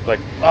sing?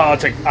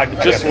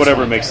 Just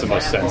whatever makes the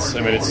most sense.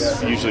 I mean,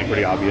 it's usually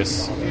pretty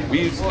obvious.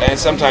 And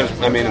sometimes,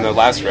 in the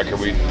last record,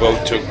 we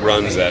both took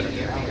runs at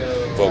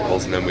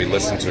vocals, and then we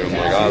listen to them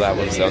like, oh, that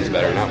one sounds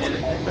better than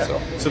that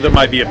one. So there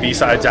might be a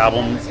B-sides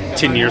album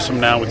 10 years from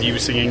now with you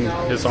singing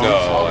his songs?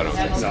 No, I don't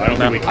think so. I don't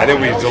think we can. I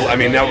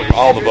think that was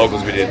all the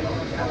vocals we did.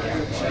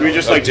 We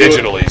just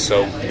digitally,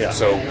 so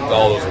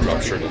all those are,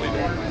 I'm sure, deleted.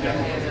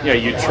 Yeah,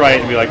 you try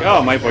it and be like,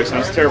 oh, my voice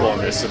sounds terrible on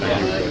this, and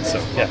then you do it. So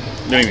yeah,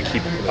 you don't even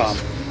keep it.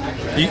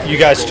 You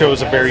guys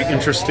chose a very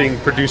interesting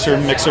producer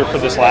and mixer for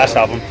this last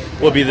album.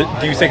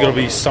 Do you think it'll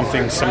be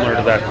something similar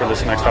to that for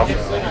this next album?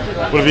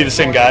 Will it be the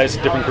same guys,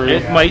 different crew?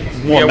 It might.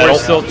 More metal? We're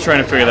still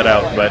trying to figure that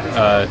out, but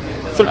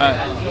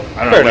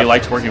I don't know. We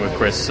liked working with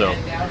Chris, so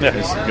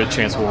there's a good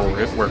chance we'll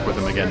work with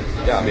him again.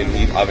 Yeah, I mean,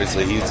 he's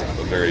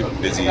a very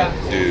busy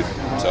dude,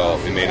 so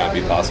it may not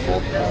be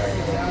possible.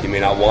 He may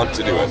not want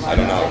to do it. I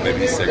don't know. Maybe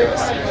he's sick of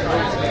us.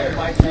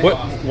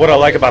 What I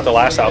like about the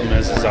last album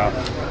is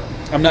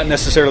I'm not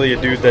necessarily a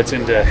dude that's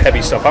into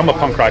heavy stuff. I'm a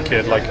punk rock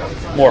kid, like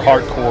more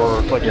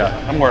hardcore. Like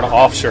I'm wearing an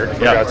off shirt.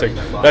 For God's sake.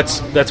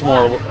 That's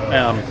more.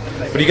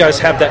 But you guys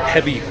have that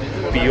heavy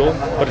feel,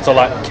 but it's a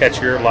lot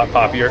catchier, a lot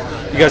poppier.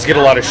 You guys get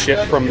a lot of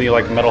shit from the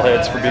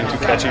metalheads for being too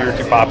catchy or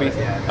too poppy.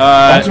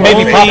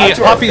 Maybe poppy's. Not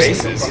to our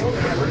faces.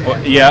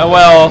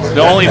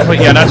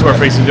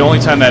 The only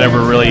time that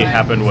ever really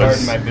happened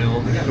was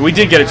we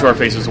did get it to our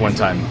faces one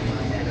time.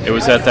 It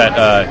was at that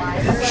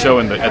show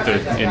in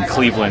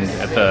Cleveland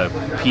at the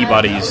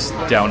Peabody's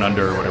Down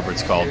Under or whatever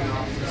it's called.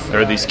 There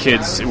were these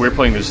kids. We were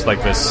playing this. I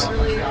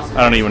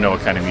don't even know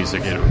what kind of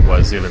music it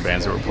was. The other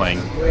bands that were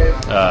playing,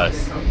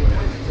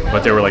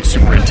 but they were like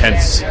super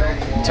intense,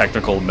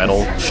 technical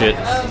metal shit.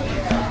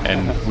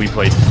 And we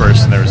played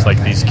first, and there was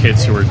like these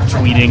kids who were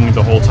tweeting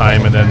the whole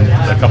time, and then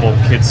a couple of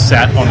kids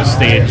sat on the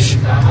stage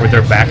with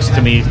their backs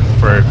to me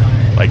for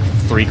like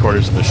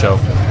 3/4 of the show.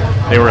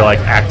 They were like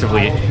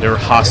they were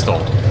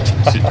hostile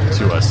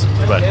to us,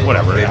 but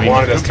whatever. They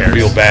wanted us to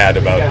feel bad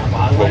about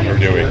what we were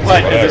doing.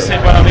 But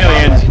on the other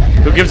hand,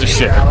 who gives a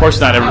shit? Of course,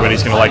 not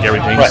everybody's going to like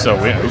everything, so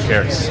who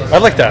cares? I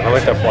like that. I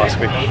like that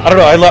philosophy. I don't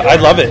know. I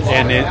love it,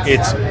 and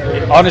it's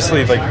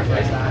honestly like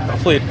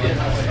hopefully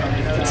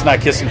it's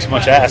not kissing too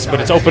much ass, but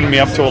it's opening me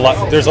up to a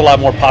lot. There's a lot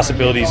more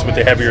possibilities with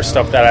the heavier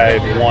stuff that I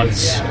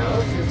once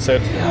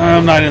said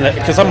I'm not in that,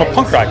 because I'm a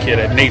punk rock kid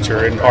at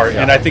nature and art,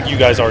 and I think you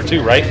guys are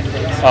too, right?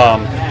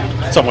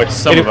 Some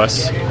of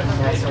us.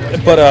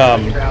 But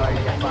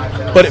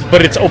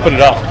it's opened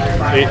it up.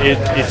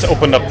 It's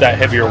opened up that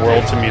heavier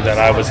world to me that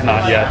I was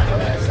not yet.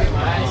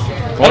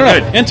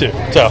 Into.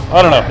 So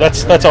I don't know.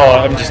 That's all.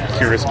 I'm just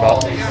curious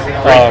about.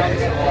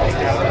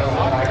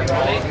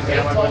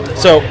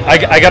 So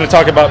I got to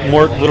talk about a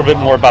little bit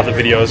more about the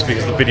videos,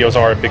 because the videos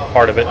are a big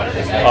part of it.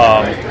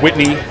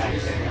 Whitney,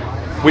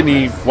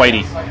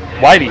 Whitey.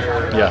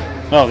 Yeah.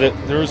 No,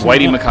 there's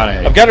Whitey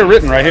McConaughey. I've got it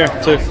written right here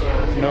too.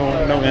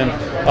 No end.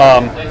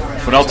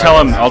 But I'll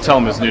tell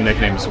him his new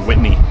nickname is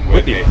Whitney.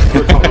 Whitney.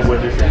 We're calling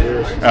Whitney for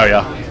years. Oh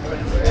yeah.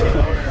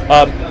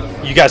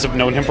 You guys have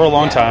known him for a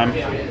long time,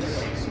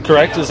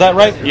 correct? Is that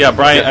right? Yeah,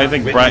 Brian. I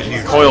think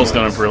Brian Coyle's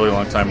known him for a really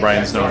long time.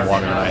 Brian's known him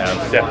longer than I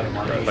have.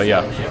 Yeah. But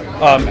yeah.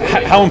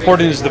 How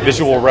important is the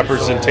visual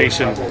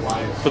representation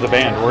for the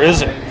band, or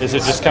is it? Is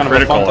it just kind of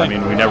critical? A fun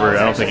thing? I mean, I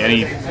don't think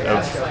any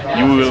of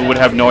you would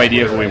have no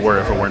idea who we were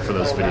if it weren't for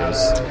those videos.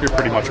 You're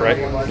pretty much right.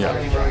 Yeah,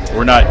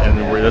 we're not, and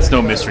that's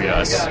no mystery to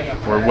us.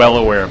 We're well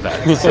aware of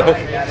that. So.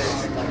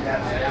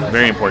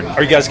 Very important.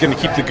 Are you guys going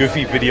to keep the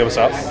goofy videos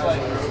up?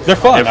 They're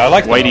fun. If I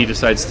like them. Whitey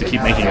decides to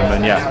keep making them,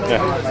 then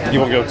yeah. You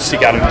won't go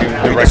seek out and do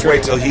the Just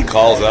wait till he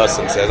calls us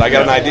and says, "I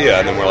got an idea,"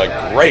 and then we're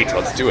like, "Great,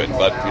 let's do it."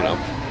 But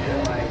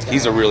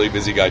he's a really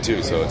busy guy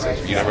too, so it's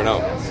you never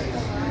know.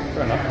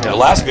 Fair enough. Yeah. The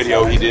last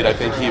video he did, I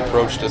think he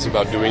approached us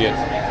about doing it,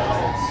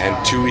 and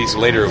 2 weeks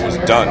later it was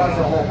done.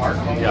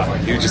 Yeah.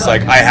 He was just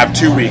like, "I have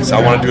 2 weeks.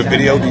 I want to do a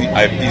video.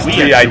 I have these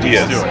 3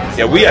 ideas."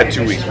 Yeah, we had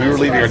 2 weeks. We were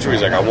leaving our 2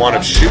 weeks. Like, I want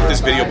to shoot this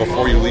video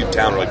before you leave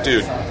town. We're like,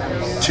 dude,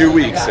 2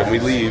 weeks, and we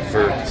leave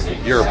for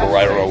Europe, or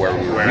I don't know where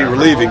we were. We were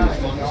leaving,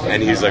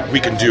 and he's like, "We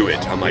can do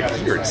it." I'm like,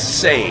 "You're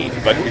insane,"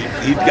 but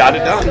he got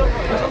it done.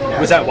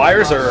 Was that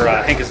Wires or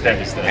Hank is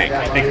Dead? Hank.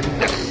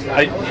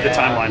 The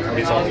timeline for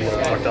me is all a little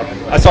fucked up.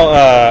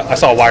 I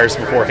saw Wires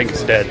before Hank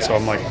is Dead, so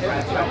I'm like,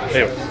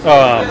 anyway.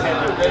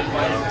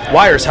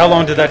 Wires. How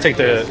long did that take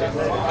to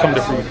come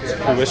to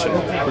fruition?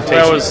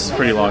 That was a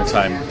pretty long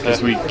time,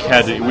 because we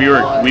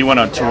went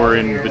on tour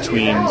in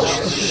between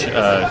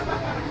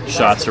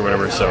shots or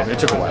whatever, so it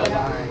took a while.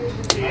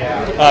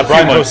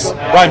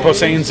 Brian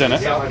Posehn's in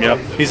it. Yep.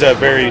 He's a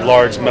very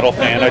large metal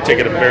fan. I take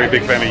it a very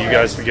big fan of you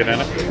guys to get in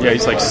it. Yeah,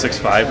 he's like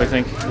 6'5", I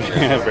think.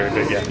 Very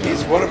big, yeah.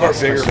 He's one of our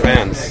bigger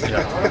fans.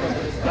 Yeah.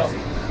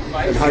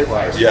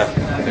 Height-wise. Yeah.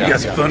 You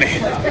guys are funny.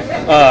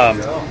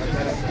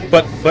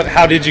 But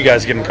how did you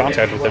guys get in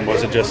contact with him?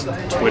 Was it just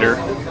Twitter?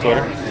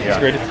 Yeah.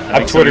 Great.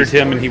 I've Twittered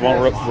him and he won't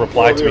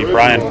reply to me.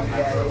 Brian.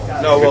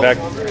 No, well,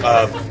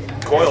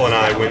 Coyle and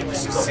I went to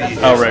see his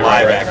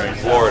live act in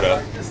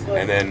Florida,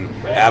 and then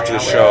after the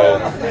show,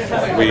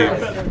 we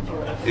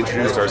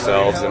introduced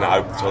ourselves, and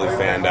I totally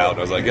fanned out. I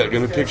was like, "Yeah,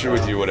 get a picture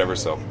with you, whatever."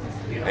 So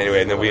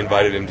Anyway, and then we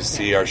invited him to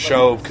see our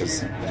show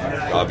because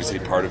obviously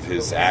part of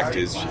his act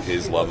is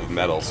his love of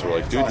metal. So we're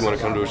like, dude, you want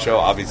to come to a show?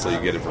 Obviously,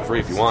 you get it for free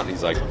if you want. And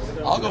he's like,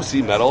 I'll go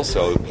see metal.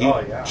 So he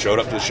showed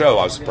up to the show.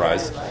 I was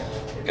surprised.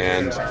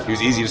 And he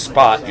was easy to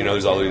spot. You know,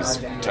 there's all these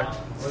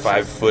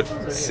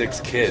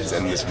 5'6" kids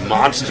and this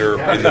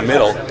monster in the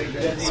middle.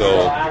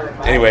 So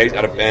anyway,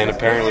 and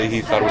apparently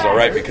he thought it was all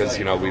right because,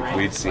 you know,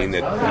 we'd seen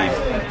that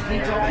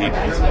he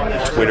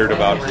twittered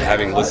about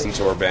having listened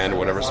to our band or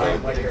whatever. So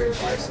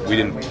we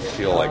didn't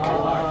feel like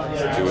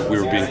we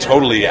were being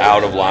totally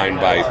out of line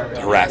by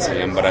harassing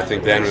him. But I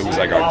think then it was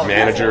like our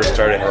manager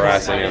started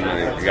harassing him,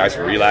 and the guys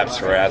from Relapse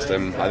harassed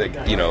him. I think,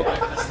 you know,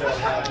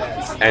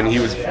 and he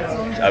was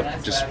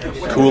just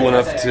cool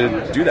enough to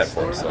do that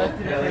for us. So.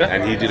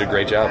 And he did a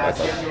great job, I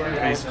thought.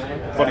 He's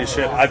funny as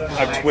shit.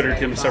 I've Twittered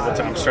him several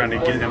times trying to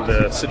get him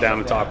to sit down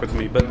and talk with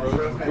me, but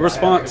no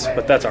response.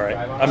 But that's all right.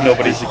 I'm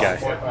nobody's the guy.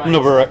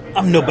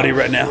 I'm nobody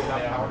right now.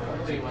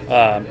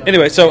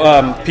 Anyway, so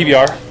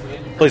PBR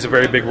plays a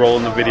very big role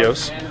in the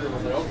videos.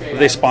 Have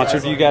they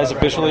sponsored you guys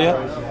officially yet?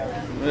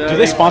 Do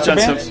they sponsor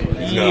bands?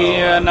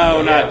 Yeah,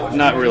 no,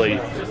 not really.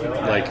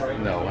 Like,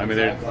 no. I mean,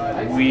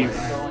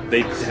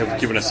 they have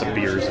given us some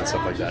beers and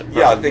stuff like that.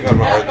 Yeah, I think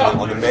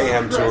on the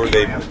Mayhem tour,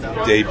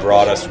 they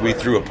brought us. We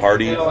threw a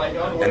party,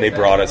 and they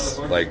brought us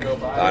like,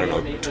 I don't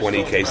know,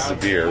 20 cases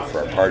of beer for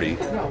our party,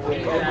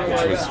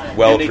 which was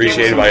well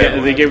appreciated by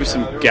everyone. They gave us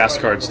some gas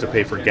cards to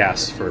pay for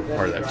gas for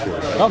part of that tour.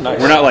 Oh, nice.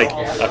 We're not like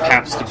a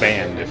Pabst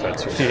band, if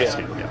that's what you're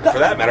asking. Yeah. For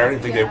that matter, I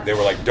didn't think they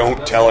were like,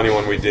 don't tell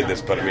anyone we did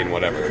this, but I mean,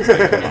 whatever. It's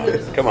like,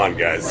 come on,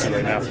 guys.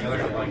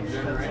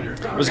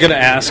 I was going to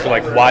ask,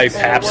 like, why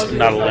Pabst,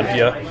 not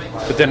Olympia?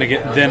 But then a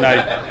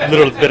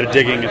little bit of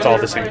digging, it's all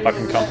the same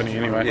fucking company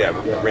anyway. Yeah,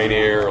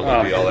 Rainier,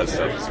 Olympia, all that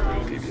stuff is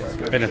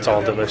PBR. And it's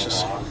all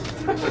delicious.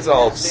 It's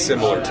all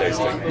similar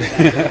tasting.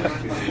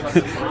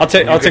 I'll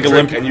take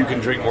Olympia. And you can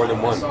drink more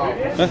than one.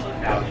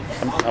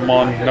 I'm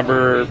on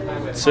number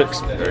 6.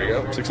 There you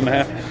go.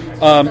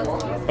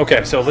 6.5.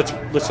 Okay, so let's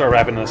start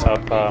wrapping this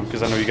up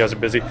because I know you guys are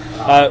busy.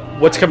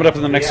 What's coming up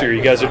in the next year?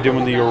 You guys are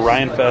doing the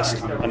Orion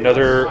Fest,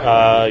 another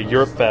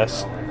Europe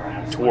Fest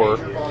tour.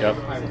 Yep.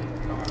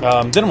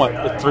 Then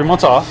what? 3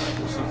 months off.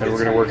 And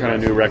we're going to work on a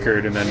new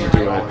record and then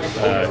do a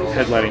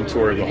headlining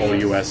tour of the whole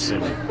U.S. in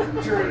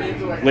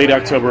late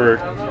October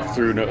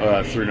through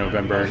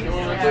November,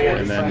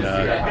 and then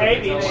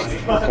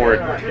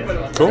record.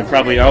 Cool. And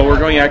probably, we're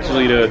going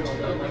actually to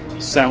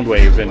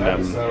Soundwave in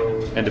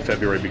end of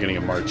February, beginning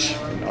of March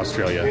in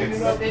Australia,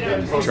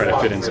 and try to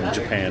fit in some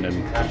Japan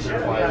and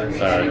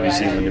New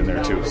Zealand in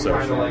there too. So,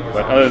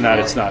 but other than that,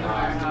 it's not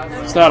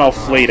all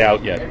flayed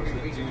out yet.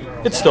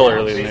 It's still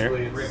early in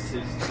there.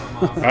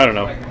 I don't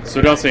know. So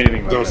don't say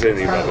anything. Don't say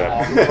anything about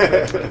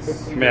that.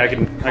 I mean, I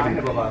can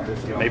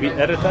maybe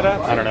edit that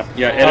out. I don't know.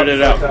 Yeah, edit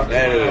it out.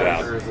 Edit it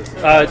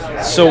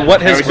out. So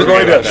what has We're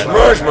going to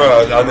smash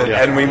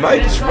and we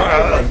might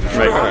smash.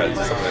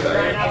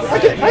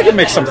 I can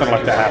make something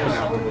like that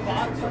happen.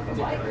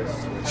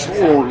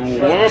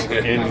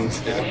 In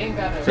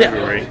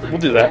February. Yeah, we'll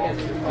do that.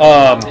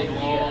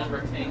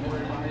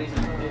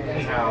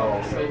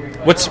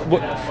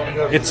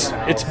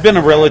 It's been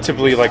a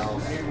relatively like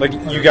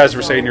you guys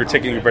were saying, you're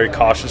taking it very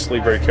cautiously,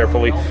 very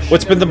carefully.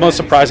 What's been the most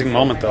surprising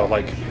moment though,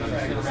 like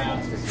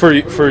for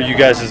you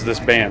guys as this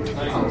band?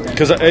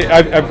 Because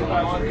I've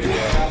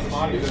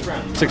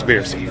 6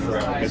 beers.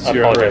 It's I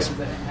your apologize.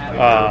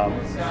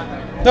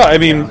 No, I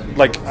mean,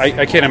 like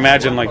I can't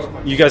imagine, like,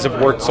 you guys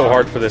have worked so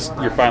hard for this.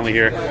 You're finally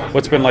here.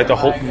 What's been like the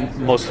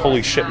most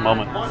holy shit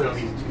moment?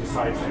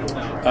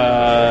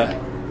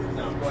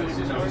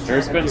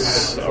 There's been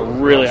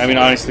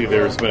honestly,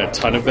 there's been a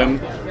ton of them.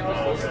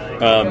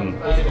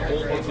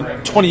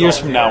 20 years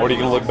from now, what are you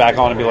going to look back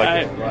on and be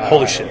like,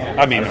 holy shit?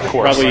 I mean, of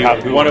course.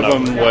 Probably one of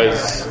them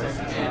was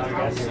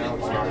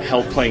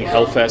playing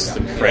Hellfest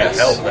in France.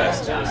 Yeah,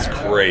 Hellfest was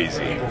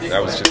crazy.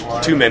 That was just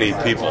too many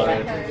people.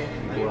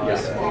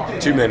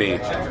 Too many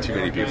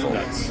people.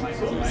 It's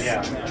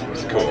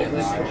cool. It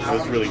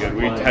was really good.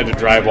 We had to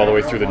drive all the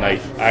way through the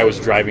night. I was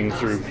driving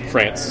through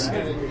France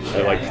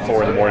at like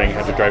 4 a.m.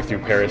 Had to drive through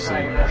Paris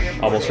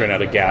and almost ran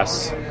out of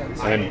gas.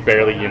 And then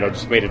barely,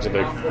 just made it to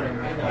the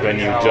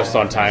venue just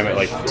on time at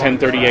like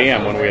 10:30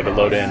 a.m. when we had to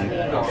load in.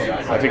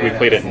 I think we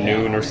played at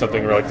noon or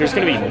something. We're like, there's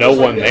going to be no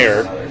one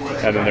there.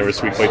 And then we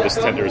played this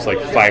tent. There was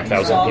like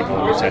 5,000 people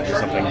in the tent or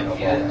something,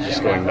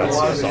 just going nuts.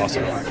 It was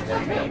awesome.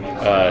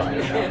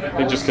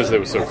 And just because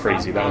it was so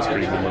crazy, that was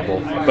pretty memorable.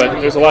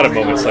 But there's a lot of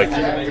moments, like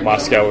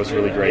Moscow was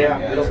really great.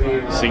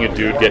 Seeing a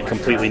dude get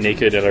completely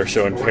naked at our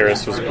show in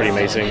Paris was pretty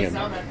amazing. And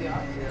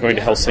going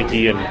to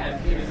Helsinki, and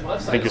I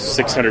think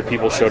 600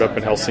 people showed up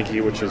in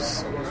Helsinki, which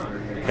is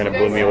kind of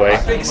blew me away. I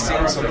think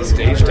seeing someone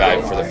stage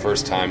dive for the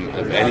first time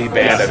of any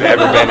band I've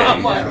ever been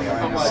in,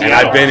 and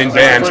I've been in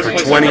bands for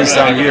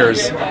 20-some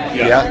years,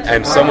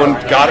 and someone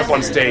got up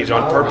on stage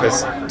on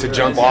purpose to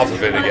jump off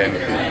of it again,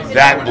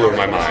 that blew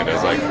my mind. I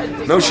was like,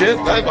 no shit?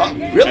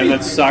 Really? And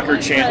then soccer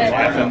chant in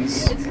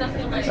Athens.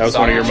 That was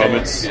one of your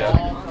moments.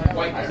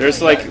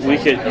 There's like, we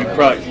should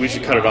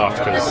cut it off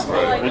because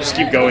we'll just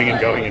keep going and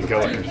going and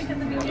going.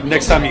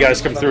 next time you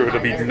guys come through, it'll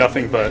be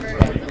nothing but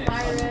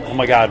oh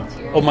my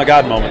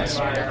god moments.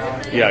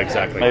 Yeah,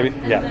 exactly. Maybe.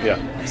 Yeah.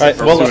 All right.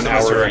 Well, Well, an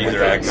hour are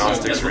either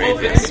agnostics or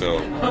atheists, so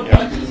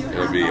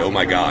it'll be oh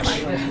my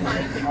gosh.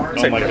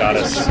 oh my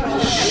goddess.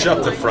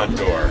 Shut the front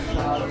door.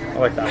 I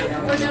like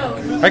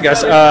that one. All right,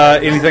 guys.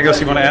 Anything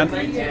else you want to add?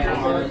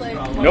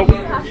 Nope.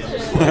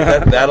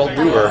 That'll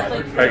do her.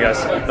 All right, guys.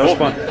 That was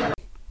fun.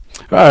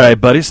 All right,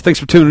 buddies. Thanks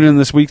for tuning in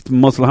this week to the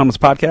Mostly Harmless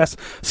Podcast.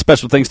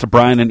 Special thanks to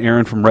Brian and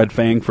Aaron from Red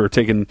Fang for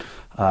taking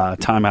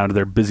time out of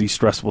their busy,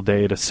 stressful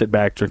day to sit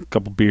back, drink a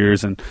couple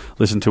beers, and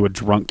listen to a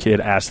drunk kid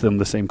ask them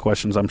the same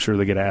questions I'm sure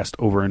they get asked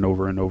over and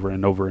over and over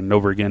and over and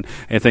over again.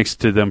 And thanks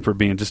to them for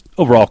being just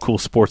overall cool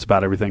sports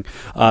about everything.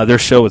 Their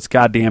show is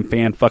goddamn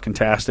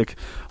fan-fucking-tastic.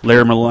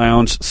 Larimer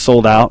Lounge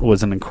sold out.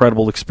 Was an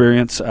incredible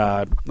experience.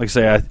 Like I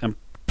say, I'm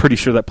pretty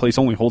sure that place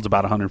only holds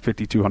about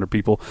 150, 200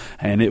 people,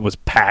 and it was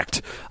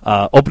packed.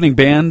 Opening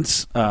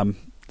bands,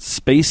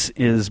 Space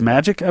is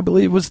Magic, I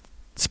believe, was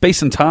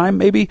Space and Time,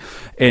 maybe,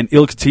 and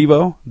Il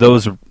Cativo.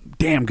 Those are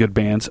damn good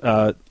bands.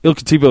 Il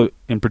Cativo,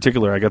 in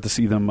particular, I got to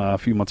see them a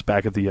few months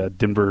back at the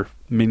Denver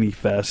Mini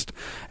Fest,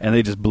 and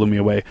they just blew me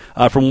away.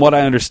 From what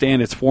I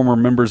understand, it's former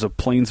members of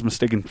Planes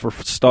Mistaken for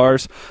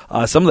Stars.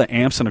 Some of the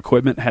amps and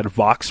equipment had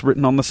Vox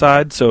written on the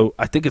side, so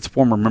I think it's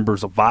former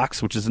members of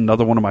Vox, which is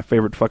another one of my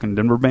favorite fucking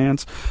Denver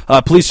bands.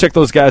 Please check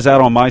those guys out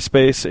on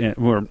MySpace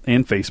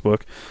and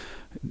Facebook.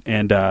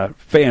 And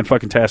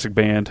fan-fucking-tastic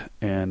band,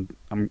 and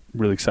I'm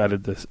really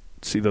excited to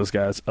see those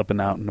guys up and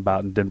out and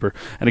about in Denver.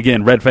 And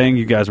again, Red Fang,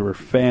 you guys were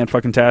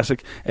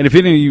fan-fucking-tastic. And if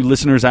any of you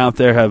listeners out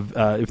there have,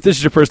 if this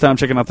is your first time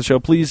checking out the show,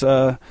 please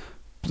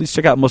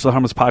check out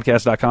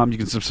mostlyharmlesspodcast.com. You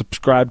can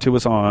subscribe to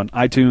us on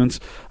iTunes.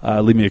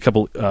 Leave me a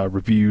couple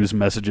reviews,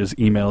 messages,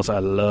 emails. I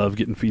love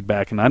getting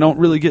feedback, and I don't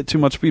really get too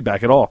much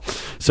feedback at all.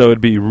 So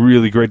it'd be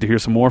really great to hear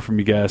some more from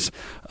you guys.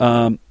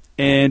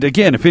 And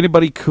again, if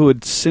anybody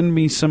could send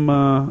me some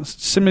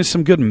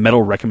good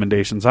metal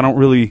recommendations. I don't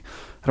really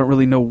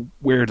know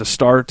where to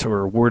start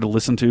or where to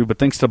listen to, but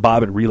thanks to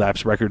Bob at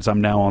Relapse Records,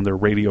 I'm now on their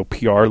radio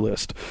PR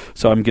list.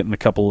 So I'm getting a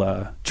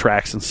couple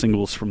tracks and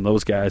singles from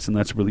those guys, and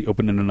that's really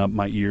opening up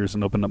my ears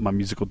and opening up my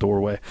musical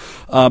doorway.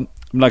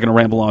 I'm not going to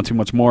ramble on too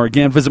much more.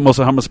 Again, visit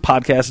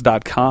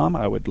mostlyharmlesspodcast.com.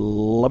 I would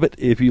love it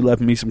if you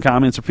left me some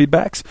comments or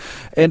feedbacks.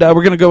 And we're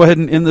going to go ahead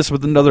and end this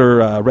with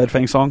another Red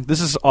Fang song.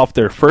 This is off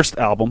their first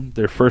album,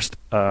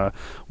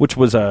 which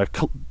was a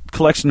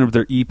collection of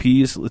their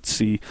EPs. Let's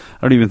see.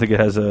 I don't even think it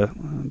has a...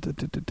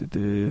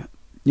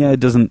 Yeah, it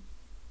doesn't...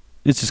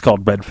 It's just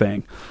called Red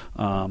Fang.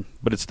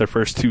 But it's their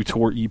first two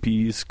tour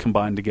EPs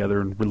combined together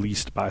and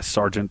released by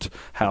Sargent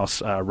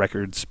House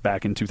Records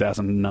back in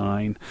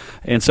 2009.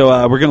 And so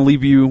we're going to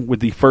leave you with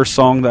the first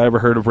song that I ever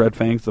heard of Red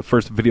Fang, the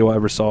first video I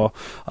ever saw,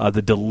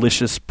 The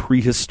Delicious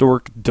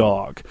Prehistoric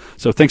Dog.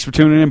 So thanks for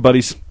tuning in,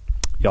 buddies.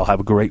 Y'all have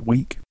a great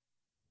week.